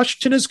Conference. And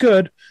Washington is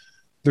good.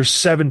 There's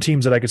 7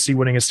 teams that I could see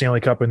winning a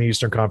Stanley Cup in the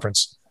Eastern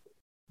Conference.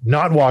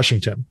 Not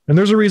Washington. And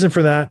there's a reason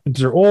for that.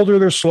 They're older,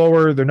 they're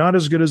slower, they're not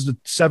as good as the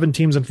 7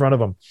 teams in front of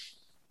them.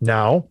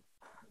 Now,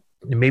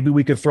 maybe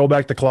we could throw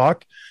back the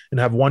clock and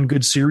have one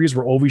good series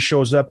where Ovi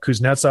shows up,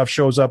 Kuznetsov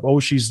shows up,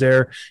 Oshie's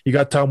there. You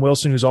got Tom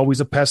Wilson, who's always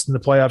a pest in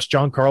the playoffs.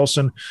 John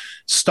Carlson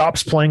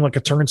stops playing like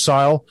a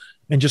turnstile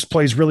and just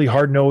plays really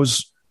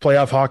hard-nosed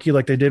playoff hockey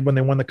like they did when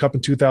they won the Cup in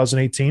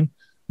 2018.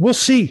 We'll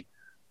see.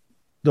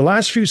 The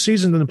last few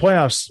seasons in the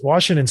playoffs,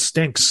 Washington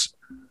stinks.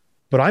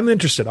 But I'm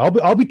interested.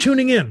 I'll be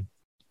tuning in,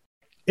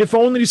 if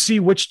only to see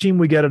which team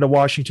we get out of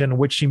Washington and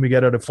which team we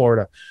get out of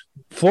Florida.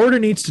 Florida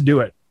needs to do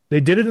it. They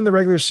did it in the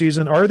regular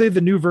season. Are they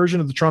the new version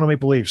of the Toronto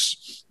Maple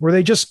Leafs, where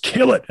they just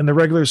kill it in the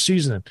regular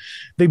season?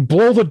 They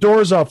blow the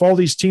doors off all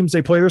these teams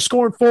they play. They're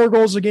scoring 4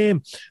 goals a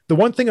game. The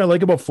one thing I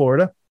like about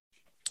Florida,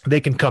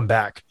 they can come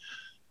back.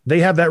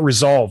 They have that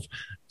resolve.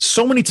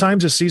 So many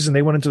times this season,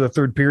 they went into the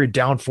third period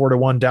down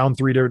 4-1, down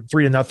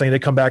 3-0. They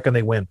come back and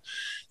they win.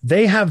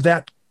 They have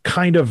that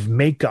kind of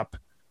makeup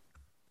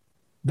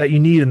that you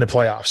need in the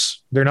playoffs.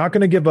 They're not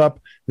going to give up.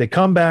 They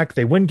come back.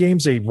 They win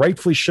games they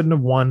rightfully shouldn't have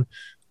won.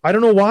 I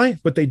don't know why,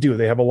 but they do.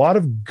 They have a lot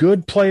of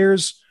good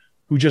players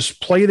who just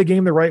play the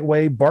game the right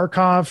way.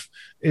 Barkov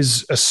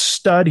is a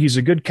stud. He's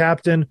a good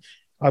captain.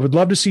 I would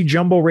love to see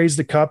Jumbo raise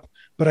the cup,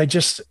 but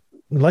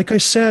like I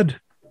said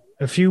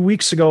a few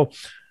weeks ago,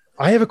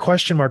 I have a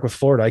question mark with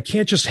Florida. I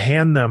can't just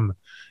hand them,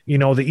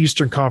 the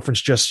Eastern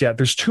Conference just yet.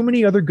 There's too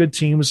many other good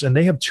teams, and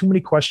they have too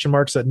many question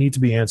marks that need to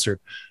be answered.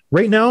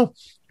 Right now,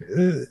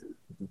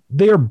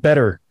 they are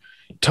better,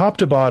 top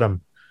to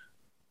bottom,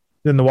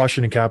 than the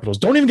Washington Capitals.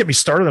 Don't even get me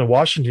started on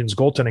Washington's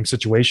goaltending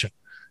situation,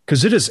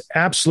 because it is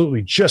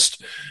absolutely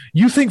just –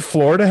 you think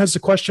Florida has a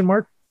question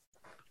mark?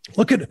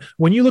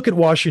 When you look at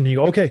Washington, you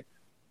go, okay,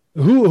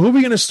 who are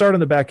we going to start on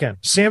the back end?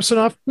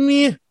 Samsonov?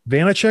 Meh.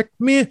 Vanacek?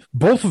 Meh.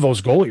 Both of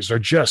those goalies are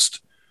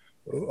just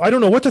 – I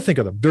don't know what to think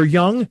of them. They're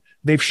young.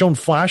 They've shown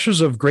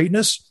flashes of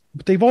greatness,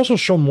 but they've also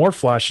shown more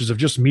flashes of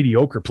just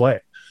mediocre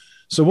play.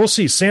 So we'll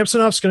see.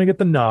 Samsonov's going to get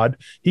the nod.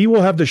 He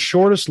will have the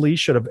shortest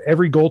leash out of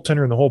every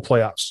goaltender in the whole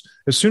playoffs.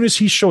 As soon as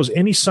he shows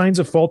any signs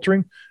of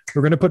faltering,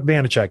 we're going to put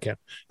Vanacek in.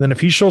 Then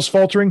if he shows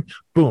faltering,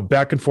 boom,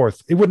 back and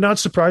forth. It would not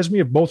surprise me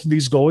if both of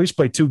these goalies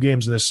play 2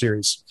 games in this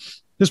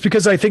series. Just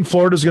because I think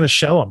Florida's going to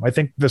shell them. I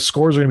think the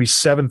scores are going to be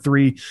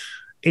 7-3,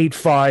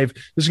 8-5.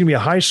 This is going to be a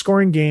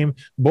high-scoring game.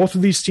 Both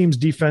of these teams'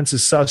 defense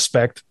is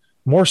suspect.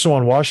 more so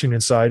on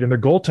Washington side, and their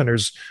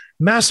goaltenders,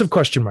 massive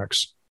question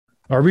marks.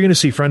 Are we going to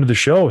see friend of the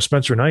show,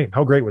 Spencer Knight?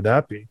 How great would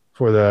that be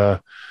for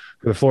the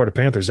Florida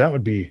Panthers? That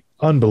would be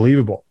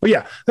unbelievable. But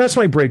yeah, that's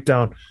my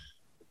breakdown.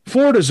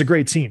 Florida's a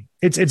great team.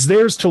 It's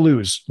theirs to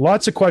lose.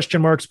 Lots of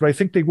question marks, but I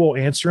think they will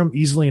answer them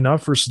easily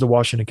enough versus the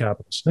Washington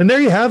Capitals. And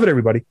there you have it,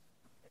 everybody.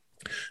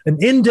 An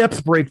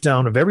in-depth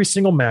breakdown of every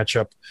single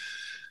matchup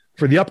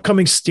for the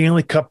upcoming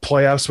Stanley Cup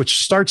playoffs, which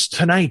starts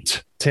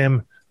tonight,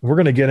 Tim. We're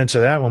going to get into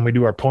that when we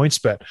do our points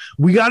bet.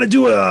 We got to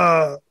do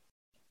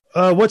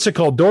what's it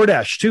called?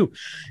 DoorDash too.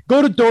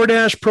 Go to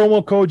DoorDash,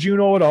 promo code, you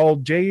know it all.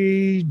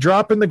 Jay,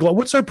 drop in the glove.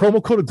 What's our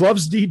promo code?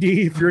 Gloves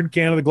DD. If you're in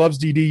Canada, Gloves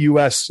DD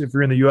US. If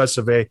you're in the US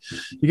of A,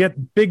 you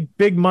get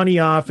big money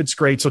off. It's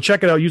great. So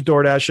check it out. Use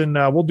DoorDash, and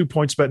we'll do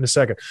points bet in a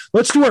second.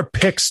 Let's do our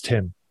picks,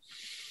 Tim.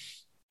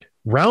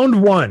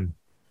 Round one,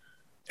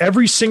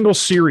 every single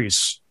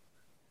series.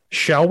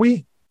 Shall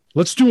we?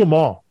 Let's do them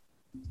all.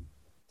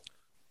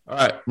 All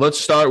right, let's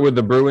start with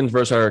the Bruins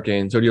versus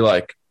Hurricanes. Who do you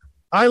like?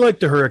 I like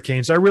the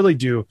Hurricanes. I really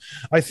do.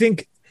 I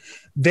think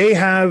they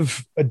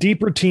have a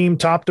deeper team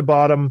top to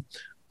bottom.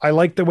 I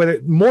like the way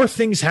that more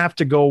things have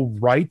to go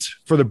right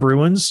for the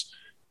Bruins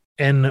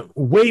and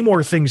way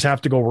more things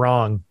have to go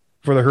wrong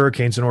for the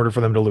Hurricanes in order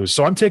for them to lose.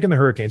 So I'm taking the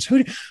Hurricanes.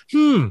 Who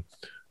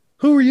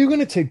are you going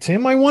to take,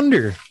 Tim? I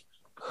wonder.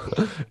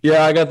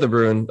 Yeah, I got the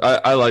Bruins.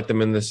 I like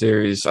them in this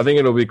series. I think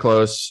it'll be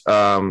close,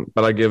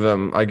 but I give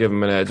them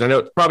an edge. I know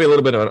it's probably a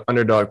little bit of an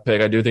underdog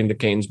pick. I do think the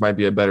Canes might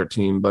be a better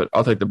team, but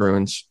I'll take the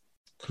Bruins.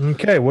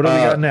 Okay, what do we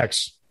got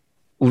next?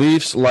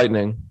 Leafs,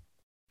 Lightning.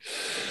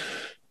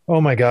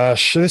 Oh my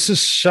gosh, this is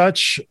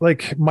such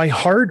my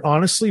heart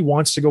honestly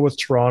wants to go with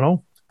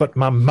Toronto, but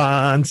my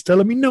mind's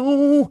telling me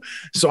no.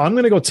 So I'm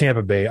going to go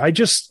Tampa Bay.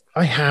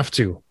 I have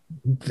to.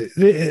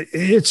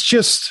 It's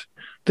just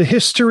the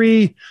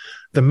history,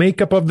 the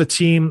makeup of the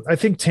team. I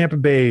think Tampa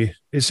Bay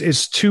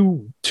is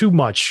too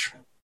much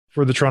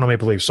for the Toronto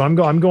Maple Leafs. So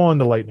I'm going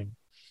the Lightning.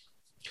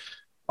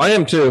 I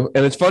am too,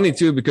 and it's funny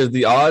too because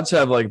the odds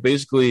have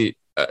basically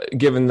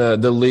given the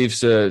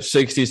Leafs a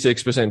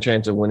 66%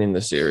 chance of winning the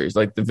series.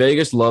 Like the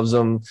Vegas loves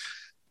them.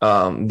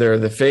 They're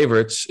the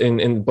favorites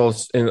in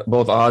both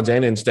odds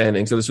and in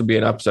standing. So this would be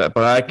an upset,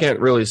 but I can't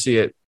really see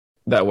it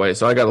that way.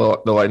 So I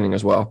got the Lightning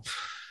as well.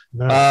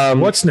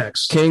 What's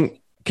next?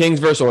 Kings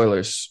versus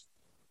Oilers.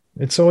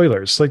 It's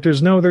Oilers.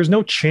 There's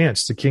no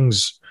chance the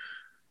Kings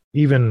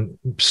even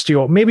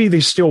steal. Maybe they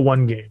steal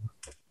one game.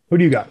 Who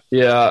do you got?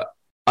 Yeah,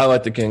 I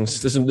like the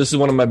Kings. This is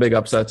one of my big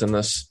upsets in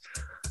this.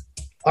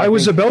 I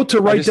was about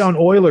to write down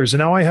Oilers, and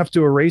now I have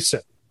to erase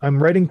it.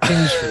 I'm writing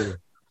Kings for you.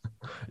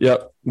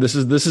 Yep. This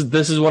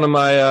is one of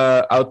my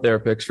out there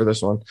picks for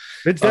this one.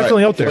 It's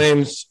definitely out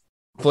there.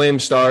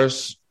 Flames,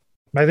 Stars.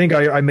 I think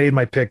I made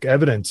my pick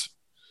evident.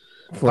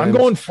 Flames. I'm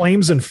going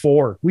Flames in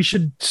 4. We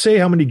should say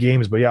how many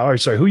games, but yeah. All right,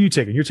 sorry. Who are you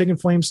taking? You're taking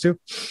Flames too?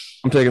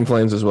 I'm taking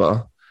Flames as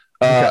well.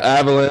 Okay.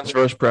 Avalanche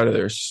versus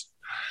Predators.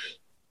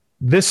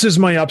 This is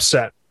my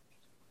upset.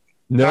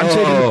 No.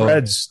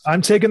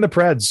 I'm taking the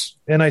Preds.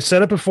 And I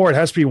said it before, it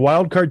has to be a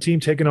wild card team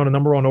taking on a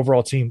number one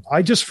overall team.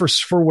 I just,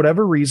 for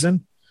whatever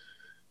reason,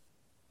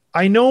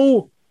 I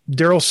know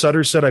Daryl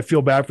Sutter said I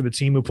feel bad for the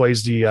team who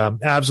plays the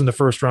Avs in the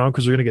first round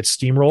because they're going to get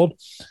steamrolled.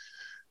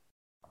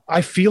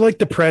 I feel like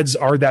the Preds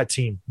are that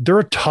team. They're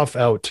a tough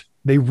out.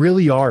 They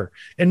really are.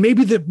 And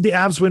maybe the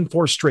Avs win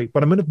 4 straight,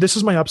 but this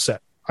is my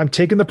upset. I'm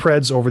taking the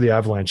Preds over the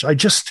Avalanche.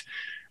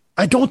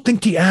 I don't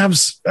think the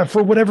Avs,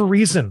 for whatever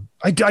reason,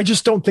 I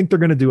just don't think they're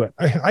going to do it.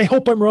 I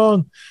hope I'm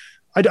wrong.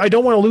 I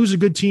don't want to lose a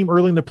good team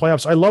early in the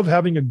playoffs. I love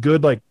having a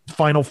good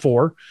Final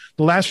Four.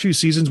 The last few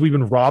seasons, we've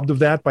been robbed of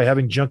that by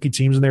having junky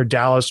teams in there,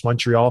 Dallas,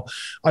 Montreal.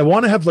 I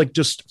want to have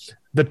just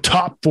the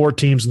top 4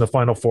 teams in the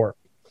Final Four.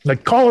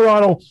 Like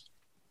Colorado,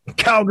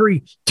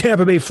 Calgary,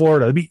 Tampa Bay,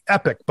 Florida. It'd be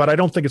epic, but I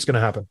don't think it's going to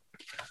happen.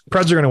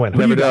 Preds are going to win.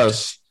 Never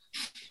does.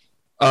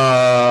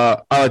 I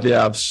like the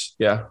Avs.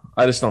 Yeah,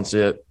 I just don't see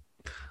it.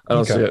 I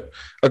don't see it.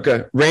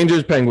 Okay,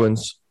 Rangers,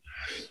 Penguins.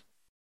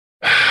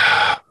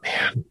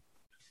 Man,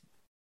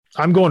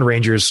 I'm going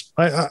Rangers.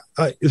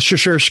 It's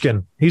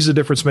Shesterkin. He's the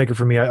difference maker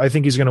for me. I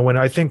think he's going to win.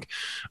 I think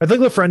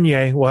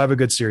Lafreniere will have a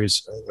good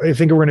series. I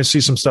think we're going to see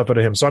some stuff out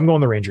of him. So I'm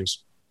going the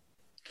Rangers.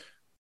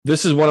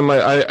 This is one of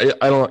my.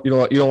 I don't.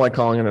 You don't like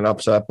calling it an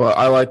upset, but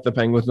I like the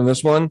Penguins in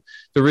this one.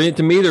 To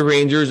me, the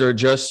Rangers are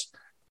just.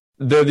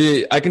 They're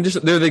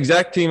the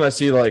exact team I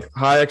see,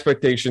 high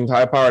expectations,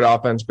 high powered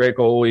offense, great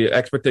goalie,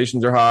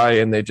 expectations are high,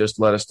 and they just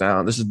let us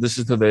down. This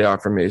is who they are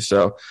for me.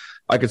 So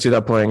I could see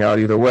that playing out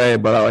either way,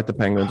 but I like the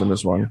Penguins in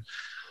this one.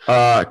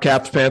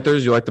 Caps,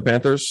 Panthers. You like the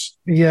Panthers?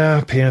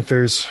 Yeah,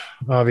 Panthers.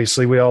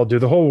 Obviously, we all do.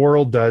 The whole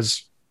world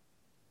does.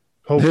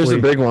 Hopefully. Here's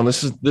the big one.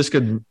 This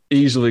could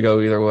easily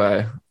go either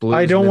way. Blues,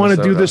 I don't want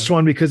to do this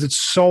one because it's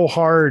so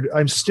hard.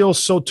 I'm still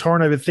so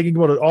torn. I've been thinking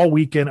about it all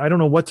weekend. I don't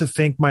know what to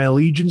think. My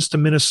allegiance to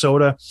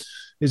Minnesota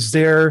is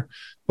there,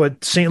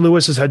 but St.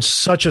 Louis has had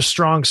such a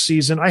strong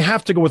season. I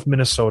have to go with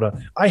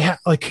Minnesota. I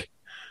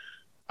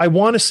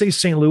want to say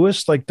St.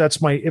 Louis. That's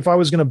my. If I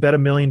was going to bet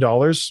 $1 million,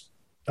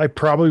 I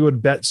probably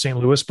would bet St.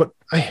 Louis. But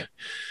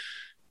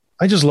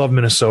I just love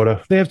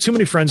Minnesota. They have too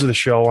many friends of the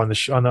show on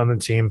the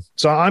team.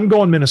 So I'm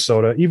going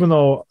Minnesota, even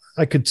though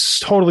I could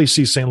totally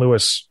see St.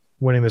 Louis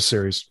winning this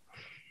series.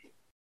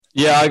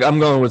 Yeah, I'm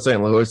going with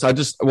St. Louis. I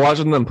just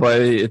watching them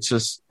play. It's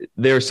just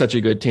they're such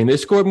a good team. They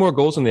scored more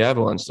goals than the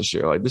Avalanche this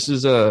year. Like this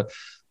is a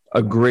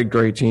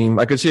great team.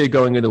 I could see it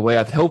going either way.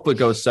 I hope it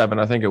goes 7.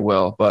 I think it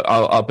will, but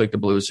I'll pick the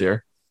Blues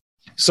here.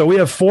 So we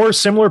have 4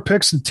 similar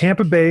picks in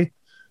Tampa Bay,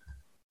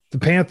 the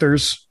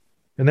Panthers,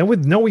 and then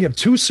we have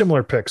 2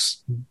 similar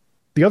picks.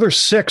 The other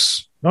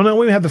 6. No,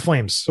 we have the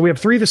Flames. So we have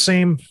 3 the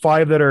same,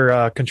 5 that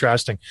are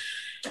contrasting.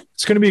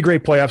 It's going to be a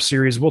great playoff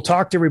series. We'll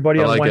talk to everybody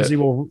on Wednesday.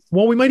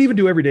 We might even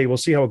do every day. We'll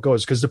see how it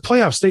goes because the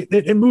playoffs,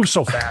 it moves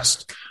so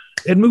fast.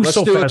 It moves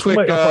so fast. We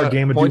might up our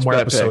game and do more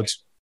episodes.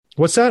 Pick.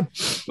 What's that?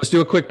 Let's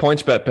do a quick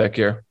points bet pick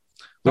here.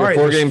 All right,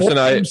 4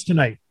 games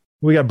tonight.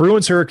 We got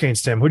Bruins,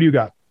 Hurricanes, Tim. Who do you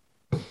got?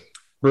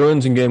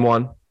 Bruins in game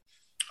 1.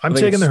 I'm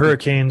taking the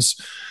Hurricanes.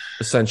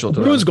 Essential to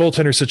the Bruins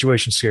goaltender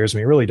situation scares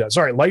me. It really does.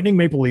 All right, Lightning,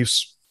 Maple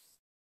Leafs.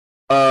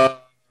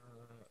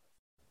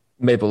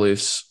 Maple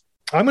Leafs.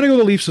 I'm going to go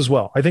the Leafs as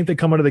well. I think they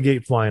come out of the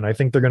gate flying. I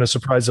think they're going to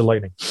surprise the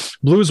Lightning.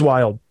 Blues,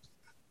 Wild.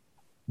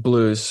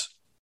 Blues.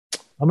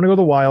 I'm going to go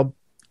the Wild.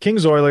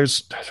 Kings,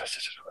 Oilers.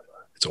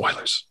 It's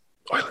Oilers.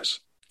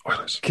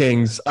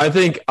 Kings. I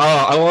think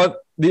I want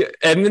the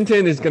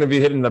Edmonton is going to be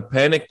hitting the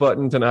panic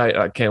button tonight.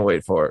 I can't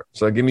wait for it.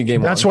 So give me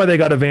game 1. That's why they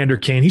got Evander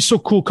Kane. He's so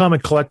cool, calm,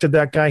 and collected,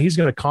 that guy. He's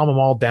going to calm them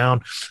all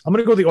down. I'm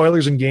going to go the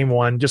Oilers in game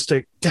 1. It's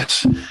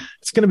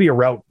going to be a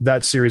rout,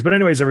 that series. But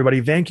anyways, everybody,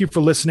 thank you for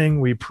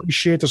listening. We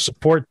appreciate the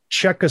support.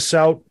 Check us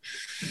out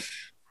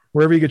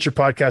wherever you get your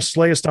podcast.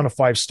 Slay us down a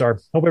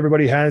 5-star. Hope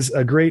everybody has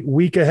a great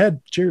week ahead.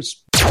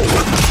 Cheers.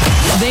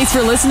 Thanks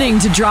for listening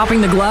to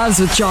Dropping the Gloves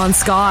with John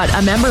Scott,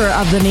 a member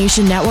of the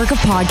Nation Network of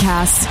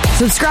Podcasts.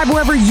 Subscribe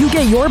wherever you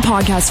get your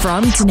podcasts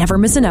from to never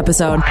miss an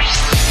episode.